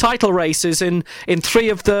major title races in 3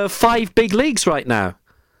 of the 5 big leagues right now.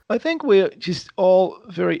 I think we're just all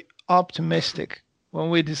very optimistic when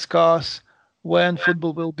we discuss when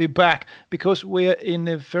football will be back, because we're in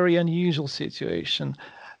a very unusual situation.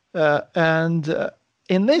 And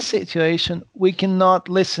in this situation, we cannot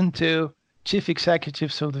listen to chief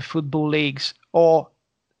executives of the football leagues or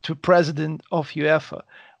to president of UEFA.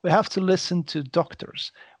 We have to listen to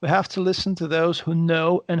doctors. We have to listen to those who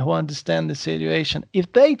know and who understand the situation.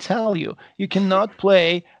 If they tell you you cannot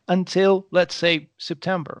play until, let's say,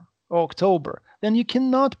 September or October, then you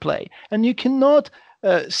cannot play. And you cannot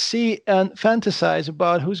see and fantasize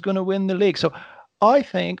about who's going to win the league. So I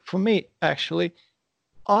think, for me, actually,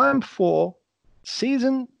 I'm for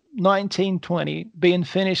season 19-20 being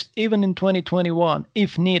finished even in 2021,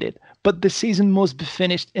 if needed. But the season must be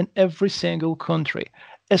finished in every single country.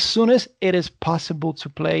 as soon as it is possible to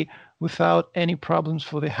play without any problems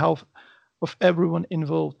for the health of everyone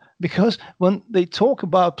involved. Because when they talk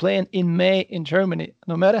about playing in May in Germany,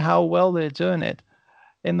 no matter how well they're doing it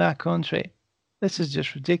in that country, this is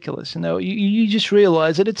just ridiculous. You just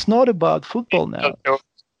realize that it's not about football now.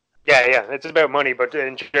 Yeah, it's about money. But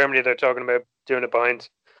in Germany, they're talking about doing it behind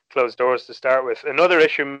closed doors to start with. Another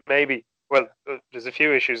issue, maybe, well, there's a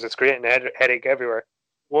few issues that's creating a headache everywhere.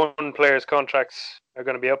 One, players' contracts are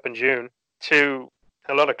going to be up in June. Two,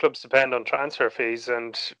 a lot of clubs depend on transfer fees,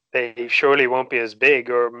 and they surely won't be as big,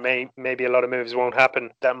 or maybe a lot of moves won't happen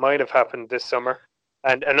that might have happened this summer.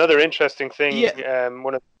 And another interesting thing,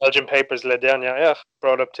 one of the Belgian papers, Le Dernier Heure,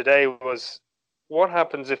 brought up today was, what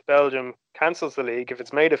happens if Belgium cancels the league, if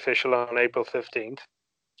it's made official on April 15th?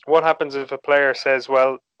 What happens if a player says,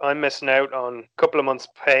 well, I'm missing out on a couple of months'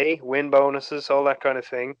 pay, win bonuses, all that kind of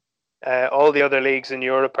thing? All the other leagues in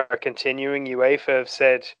Europe are continuing. UEFA have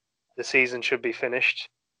said the season should be finished.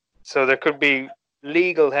 So there could be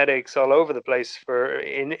legal headaches all over the place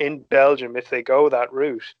in Belgium if they go that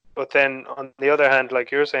route. But then on the other hand,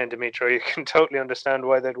 like you're saying, Dimitro, you can totally understand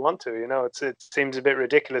why they'd want to. It seems a bit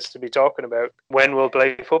ridiculous to be talking about when we'll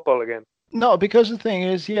play football again. No, because the thing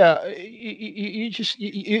is, you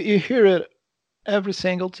hear it every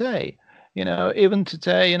single day. Even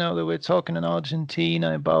today, that we're talking in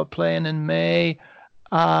Argentina about playing in May,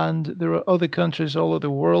 and there are other countries all over the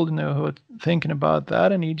world, who are thinking about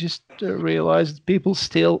that, and you just realize that people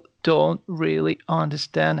still don't really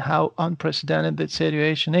understand how unprecedented that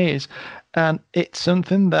situation is, and it's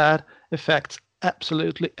something that affects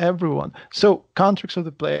absolutely everyone. So contracts of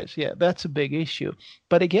the players, that's a big issue,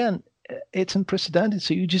 but again, it's unprecedented,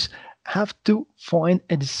 so you just have to find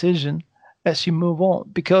a decision as you move on,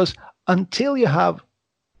 because until you have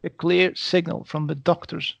a clear signal from the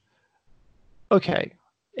doctors, okay,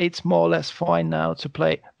 it's more or less fine now to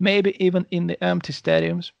play, maybe even in the empty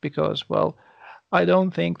stadiums, because, well, I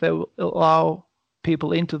don't think they will allow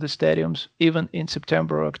people into the stadiums even in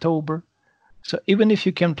September or October. So even if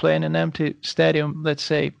you can play in an empty stadium, let's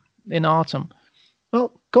say in autumn,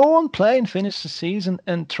 well, go on, play and finish the season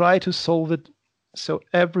and try to solve it so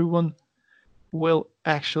everyone will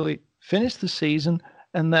actually finish the season.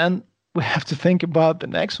 And then we have to think about the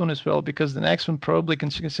next one as well, because the next one, probably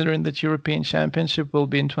considering that European Championship will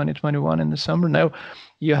be in 2021 in the summer, now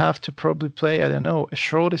you have to probably play, I don't know, a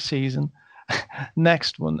shorter season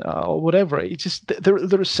next one or whatever. It's just there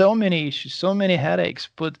are so many issues, so many headaches,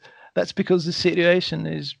 but that's because the situation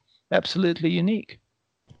is absolutely unique.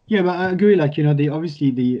 Yeah, but I agree.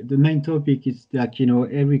 Obviously the main topic is that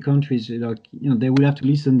every country is they will have to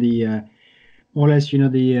listen the more or less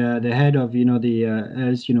the head of the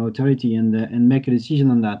health authority and make a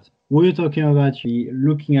decision on that. We're talking about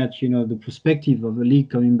looking at the perspective of the league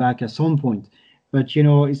coming back at some point, but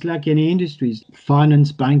it's like any industries,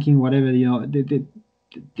 finance, banking, whatever. The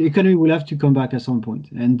economy will have to come back at some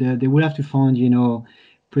point, and they will have to find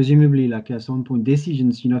presumably at some point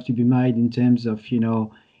decisions have to be made in terms of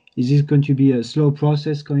is this going to be a slow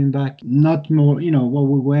process coming back? Not more, what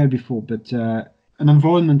we were before, but an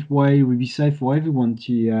environment where it will be safe for everyone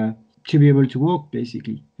to be able to work,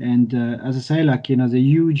 basically. And as I say, the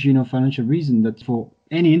huge, financial reason that for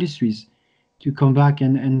any industries to come back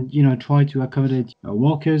and try to accommodate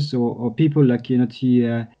workers or people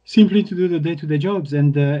to simply to do the day-to-day jobs.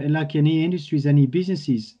 And like any industries, any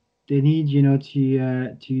businesses, they need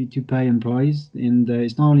to pay employees, and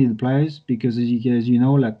it's not only the players, because as you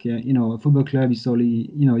know a football club is only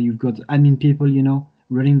you've got admin people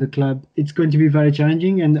running the club. It's going to be very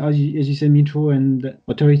challenging, and as you said, Mitro, and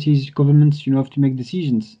authorities, governments have to make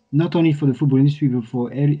decisions, not only for the football industry but for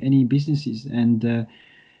any businesses. And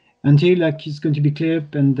until it's going to be clear,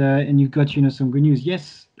 and you've got some good news.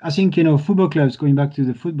 Yes, I think football clubs going back to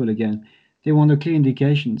the football again, they want clear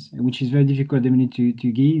indications, which is very difficult. They need to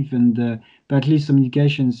give, but at least some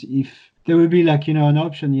indications. If there will be an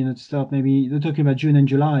option, to start, maybe they're talking about June and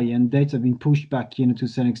July, and dates have been pushed back, to a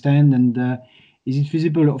certain extent. And is it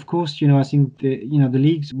feasible? Of course, I think the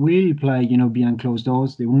leagues will play, behind closed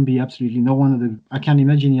doors. There won't be absolutely no one I can't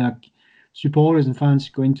imagine supporters and fans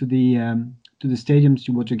going to the stadiums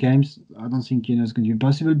to watch the games. I don't think it's going to be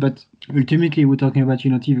possible. But ultimately, we're talking about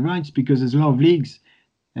TV rights, because there's a lot of leagues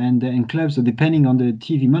and clubs are depending on the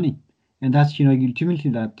TV money, and that's ultimately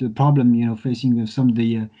that the problem facing some of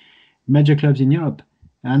the major clubs in Europe.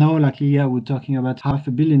 I know we're talking about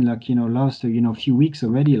 $500 million last few weeks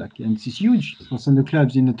already, and it's huge for some of the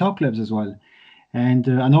clubs, in the top clubs as well. And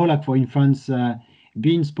I know for in France,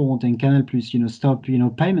 beIN Sport and Canal Plus stop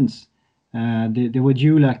payments. They were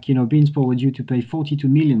due beIN Sport were due to pay 42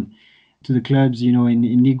 million to the clubs,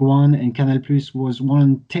 in League One, and Canal Plus was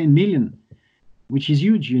 110 million, which is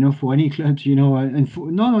huge, for any clubs, and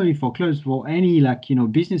not only for clubs, for any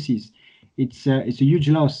businesses. It's a huge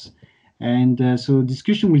loss. And so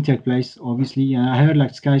discussion will take place, obviously. I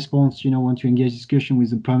heard Sky Sports, want to engage discussion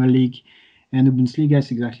with the Premier League, and the Bundesliga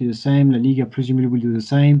is exactly the same. La Liga presumably will do the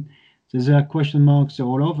same. So there are question marks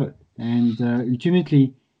all over. And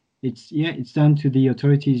ultimately, it's down to the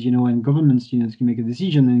authorities, and governments, to make a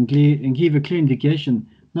decision and give a clear indication,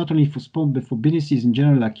 not only for sport but for businesses in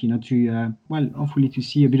general, hopefully to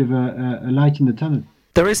see a bit of a light in the tunnel.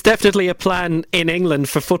 There is definitely a plan in England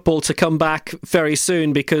for football to come back very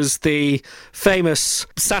soon, because the famous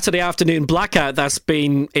Saturday afternoon blackout that's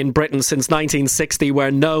been in Britain since 1960,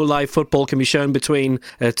 where no live football can be shown between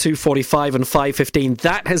 2:45 and 5:15,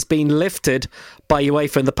 that has been lifted by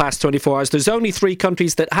UEFA in the past 24 hours. There's only 3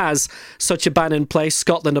 countries that has such a ban in place.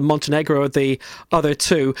 Scotland and Montenegro are the other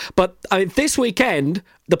 2. But this weekend,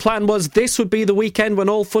 the plan was this would be the weekend when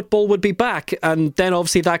all football would be back. And then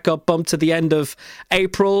obviously that got bumped to the end of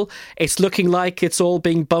April. It's looking like it's all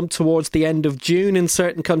being bumped towards the end of June in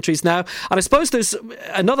certain countries now. And I suppose there's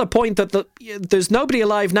another point that there's nobody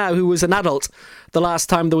alive now who was an adult the last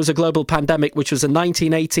time there was a global pandemic, which was in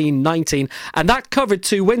 1918-19. And that covered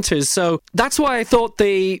 2 winters. So that's why I thought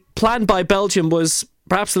the plan by Belgium was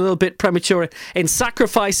perhaps a little bit premature in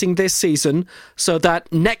sacrificing this season so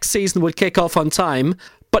that next season would kick off on time.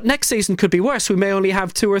 But next season could be worse. We may only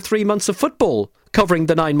have 2 or 3 months of football covering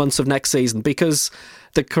the 9 months of next season, because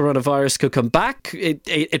the coronavirus could come back.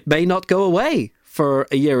 It may not go away for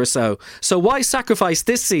a year or so. So why sacrifice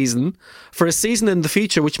this season for a season in the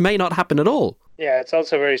future which may not happen at all? Yeah, it's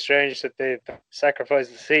also very strange that they've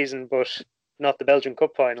sacrificed the season, but not the Belgian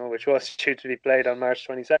Cup final, which was due to be played on March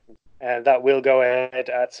 22nd. And that will go ahead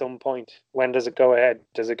at some point. When does it go ahead?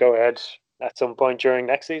 Does it go ahead at some point during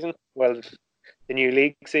next season? Well, the new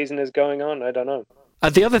league season is going on. I don't know.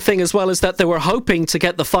 The other thing as well is that they were hoping to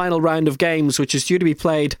get the final round of games, which is due to be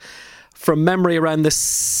played from memory around the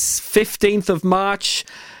 15th of March.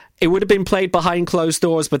 It would have been played behind closed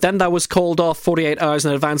doors, but then that was called off 48 hours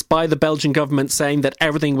in advance by the Belgian government, saying that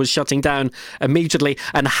everything was shutting down immediately.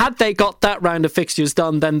 And had they got that round of fixtures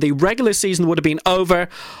done, then the regular season would have been over.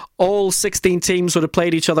 All 16 teams would have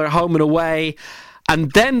played each other home and away.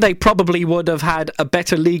 And then they probably would have had a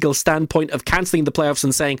better legal standpoint of cancelling the playoffs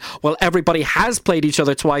and saying, well, everybody has played each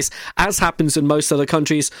other twice, as happens in most other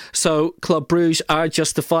countries, so Club Brugge are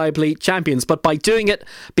justifiably champions. But by doing it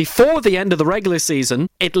before the end of the regular season,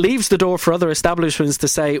 it leaves the door for other establishments to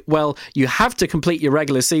say, well, you have to complete your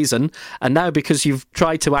regular season, and now because you've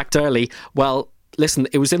tried to act early, well, listen,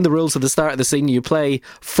 it was in the rules at the start of the season, you play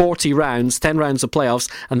 40 rounds, 10 rounds of playoffs,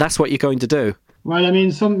 and that's what you're going to do. Well, I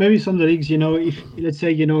mean, maybe some of the leagues, if let's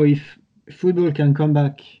say, if football can come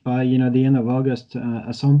back by, the end of August,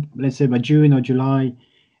 let's say by June or July,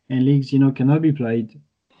 and leagues, cannot be played,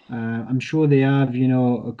 I'm sure they have,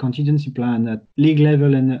 a contingency plan at league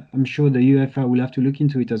level, and I'm sure the UEFA will have to look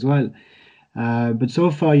into it as well. But so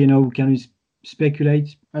far, we can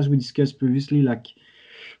speculate, as we discussed previously,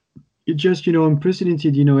 it's just,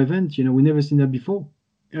 unprecedented, event, we never seen that before.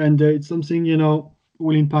 And it's something,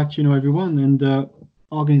 will impact, everyone, and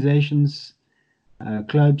organizations,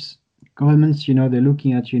 clubs, governments, they're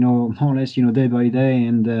looking at, more or less, day by day,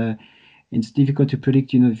 and it's difficult to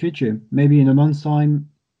predict, the future. Maybe in a month's time,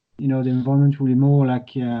 the environment will be more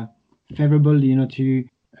favorable, to,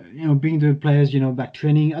 bring the players, back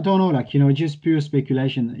training. I don't know, just pure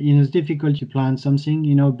speculation. It's difficult to plan something,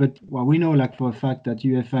 but we know, for a fact that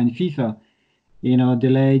UEFA and FIFA,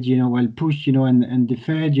 delayed, pushed, and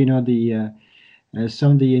deferred,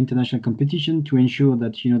 some of the international competition to ensure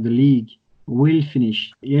that the league will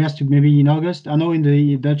finish. It has to maybe in August. I know in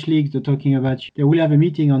the Dutch league they're talking about they will have a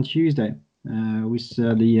meeting on Tuesday with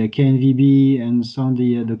the KNVB and some of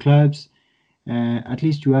the clubs, at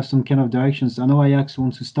least to have some kind of directions. I know Ajax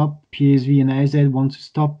wants to stop, PSV and AZ want to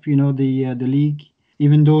stop the league,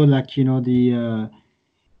 even though the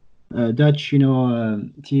Dutch,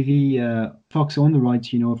 TV, Fox own the rights,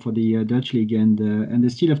 for the Dutch league, and they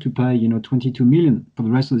still have to pay, 22 million for the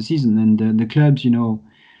rest of the season, and the clubs,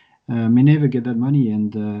 may never get that money,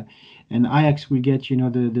 and Ajax will get,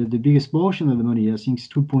 the biggest portion of the money. I think it's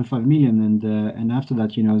 2.5 million, and after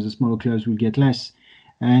that, the smaller clubs will get less,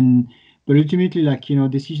 but ultimately,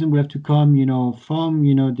 decision will have to come, from,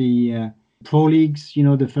 the pro leagues,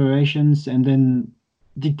 the federations, and then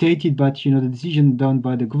dictated by the decision done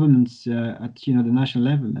by the governments at the national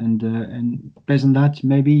level, and based on that,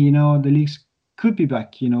 maybe the leagues could be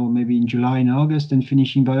back maybe in July and August and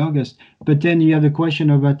finishing by August. But then you have the question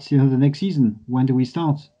about the next season, when do we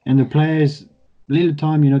start? And the players little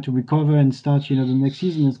time, to recover and start, the next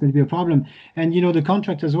season, it's going to be a problem. And, the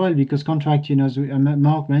contract as well, because contract, as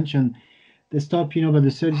Mark mentioned, they stop, by the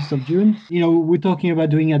 30th of June. We're talking about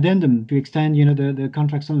doing addendum to extend, the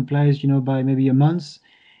contracts on the players, by maybe a month.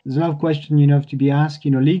 There's a lot of questions, to be asked,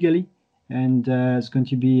 legally. And it's going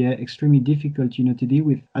to be extremely difficult, to deal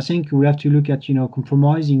with. I think we have to look at,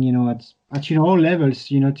 compromising, at all levels,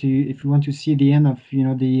 if we want to see the end of,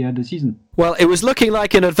 the season. Well, it was looking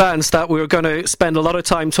like in advance that we were going to spend a lot of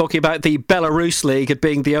time talking about the Belarus League, it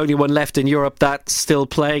being the only one left in Europe that's still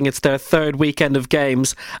playing. It's their third weekend of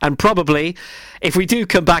games. And probably, if we do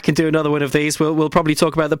come back and do another one of these, we'll probably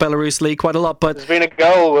talk about the Belarus League quite a lot. But there's been a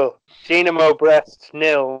goal, Will. Dinamo Brest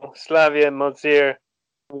 0, Slavia Mozir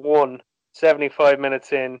 1. 75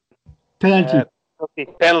 minutes in.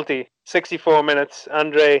 Penalty. 64 minutes.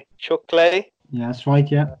 Andrei Chukle. Yeah, that's right,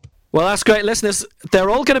 yeah. Well, that's great. Listeners, they're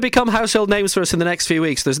all going to become household names for us in the next few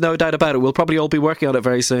weeks. There's no doubt about it. We'll probably all be working on it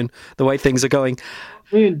very soon, the way things are going.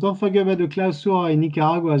 Hey, don't forget about the Clausura in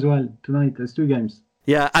Nicaragua as well tonight. There's 2 games.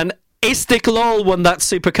 Yeah, and Istiklal won that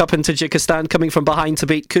Super Cup in Tajikistan, coming from behind to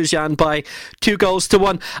beat Kuzan by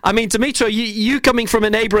 2-1. I mean, Dimitro, you coming from a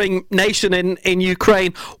neighbouring nation in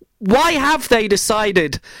Ukraine, why have they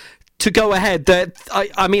decided to go ahead?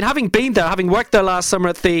 I mean, having been there, having worked there last summer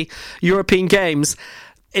at the European Games,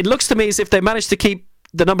 it looks to me as if they managed to keep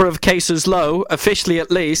the number of cases low, officially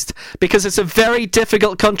at least, because it's a very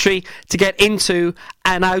difficult country to get into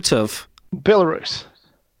and out of. Belarus.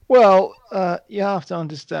 Well, you have to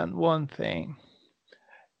understand one thing.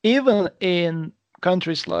 Even in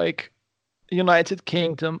countries like United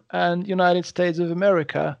Kingdom and United States of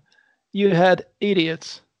America, you had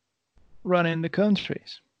idiots running the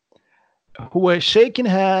countries who were shaking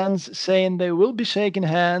hands, saying they will be shaking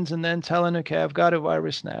hands, and then telling, okay, I've got a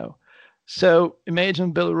virus now. So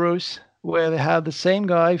imagine Belarus, where they have the same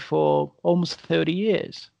guy for almost 30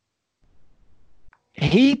 years.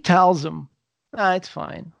 He tells them, it's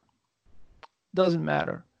fine. Doesn't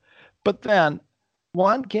matter. But then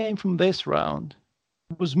one game from this round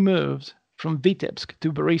was moved from Vitebsk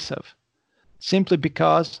to Borisov, simply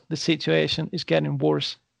because the situation is getting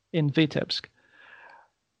worse in Vitebsk.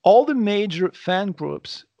 All the major fan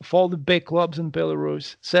groups of all the big clubs in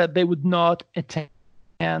Belarus said they would not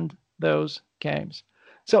attend those games.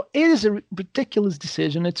 So it is a ridiculous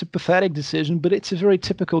decision. It's a pathetic decision, but it's a very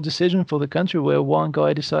typical decision for the country where one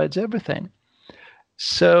guy decides everything.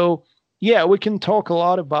 So, yeah, we can talk a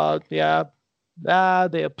lot about, they are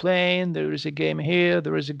playing, there is a game here,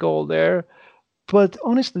 there is a goal there. But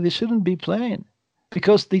honestly, they shouldn't be playing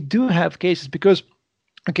because they do have cases. Because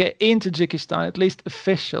okay, in Tajikistan, at least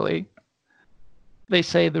officially, they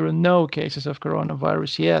say there are no cases of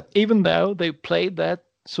coronavirus yet, even though they played that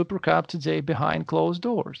Super Cup today behind closed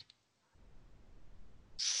doors.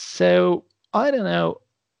 So I don't know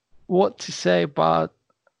what to say about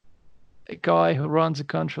a guy who runs a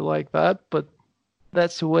country like that, but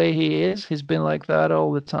that's the way he is. He's been like that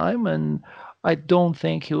all the time, and I don't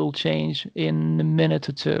think he will change in a minute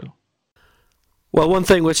or two. Well, one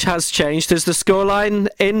thing which has changed is the scoreline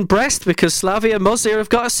in Brest, because Slavia Mozir have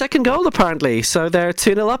got a second goal, apparently. So they're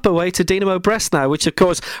 2-0 up away to Dinamo Brest now, which, of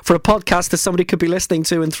course, for a podcast that somebody could be listening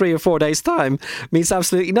to in 3 or 4 days' time, means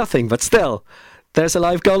absolutely nothing. But still, there's a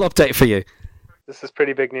live goal update for you. This is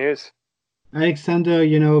pretty big news. Alexander,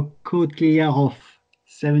 Kotlyarov,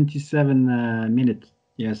 77 minutes.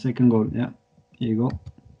 Yeah, second goal. Yeah, here you go.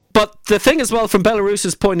 But the thing as well, from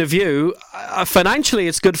Belarus's point of view, financially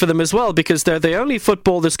it's good for them as well, because they're the only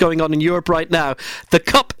football that's going on in Europe right now. The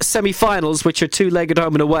Cup semi-finals, which are 2-legged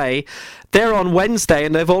home and away, they're on Wednesday,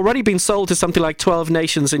 and they've already been sold to something like 12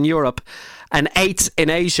 nations in Europe and 8 in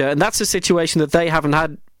Asia, and that's a situation that they haven't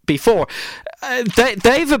had before.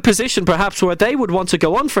 They've a position perhaps where they would want to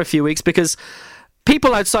go on for a few weeks, because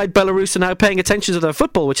people outside Belarus are now paying attention to their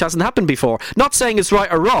football, which hasn't happened before. Not saying it's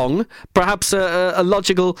right or wrong, perhaps a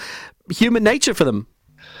logical human nature for them.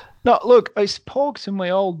 No, look, I spoke to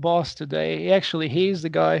my old boss today. Actually, he's the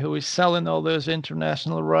guy who is selling all those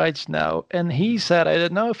international rights now. And he said, I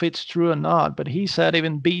don't know if it's true or not, but he said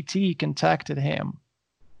even BT contacted him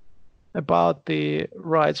about the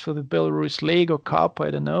rights for the Belarus League or Cup,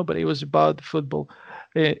 I don't know, but it was about the football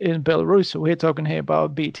in Belarus. So we're talking here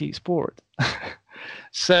about BT Sport.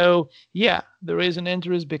 So, yeah, there is an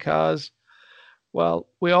interest because, well,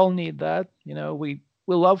 we all need that. We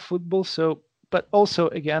love football. So, but also,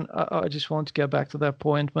 again, I just want to get back to that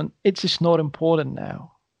point when it's just not important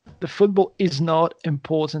now. The football is not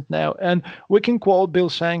important now. And we can quote Bill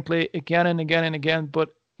Shankly again and again and again, but,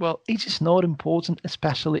 well, it's just not important,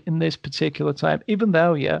 especially in this particular time. Even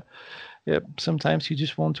though, sometimes you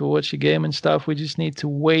just want to watch a game and stuff. We just need to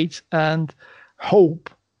wait and hope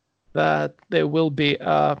that there will be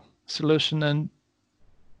a solution and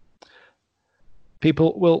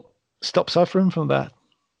people will stop suffering from that.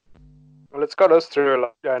 Well, it's got us through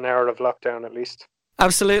an hour of lockdown at least.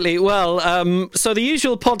 Absolutely. Well, so the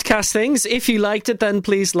usual podcast things. If you liked it, then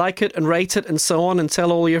please like it and rate it and so on, and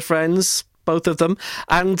tell all your friends, both of them.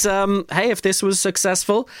 And hey, if this was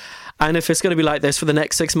successful, and if it's going to be like this for the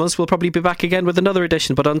next 6 months, we'll probably be back again with another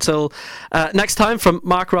edition. But until next time, from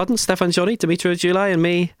Mark Rodden, Stefan Johnny, Dimitri Julai and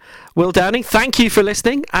me, Will Downing, thank you for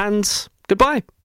listening and goodbye.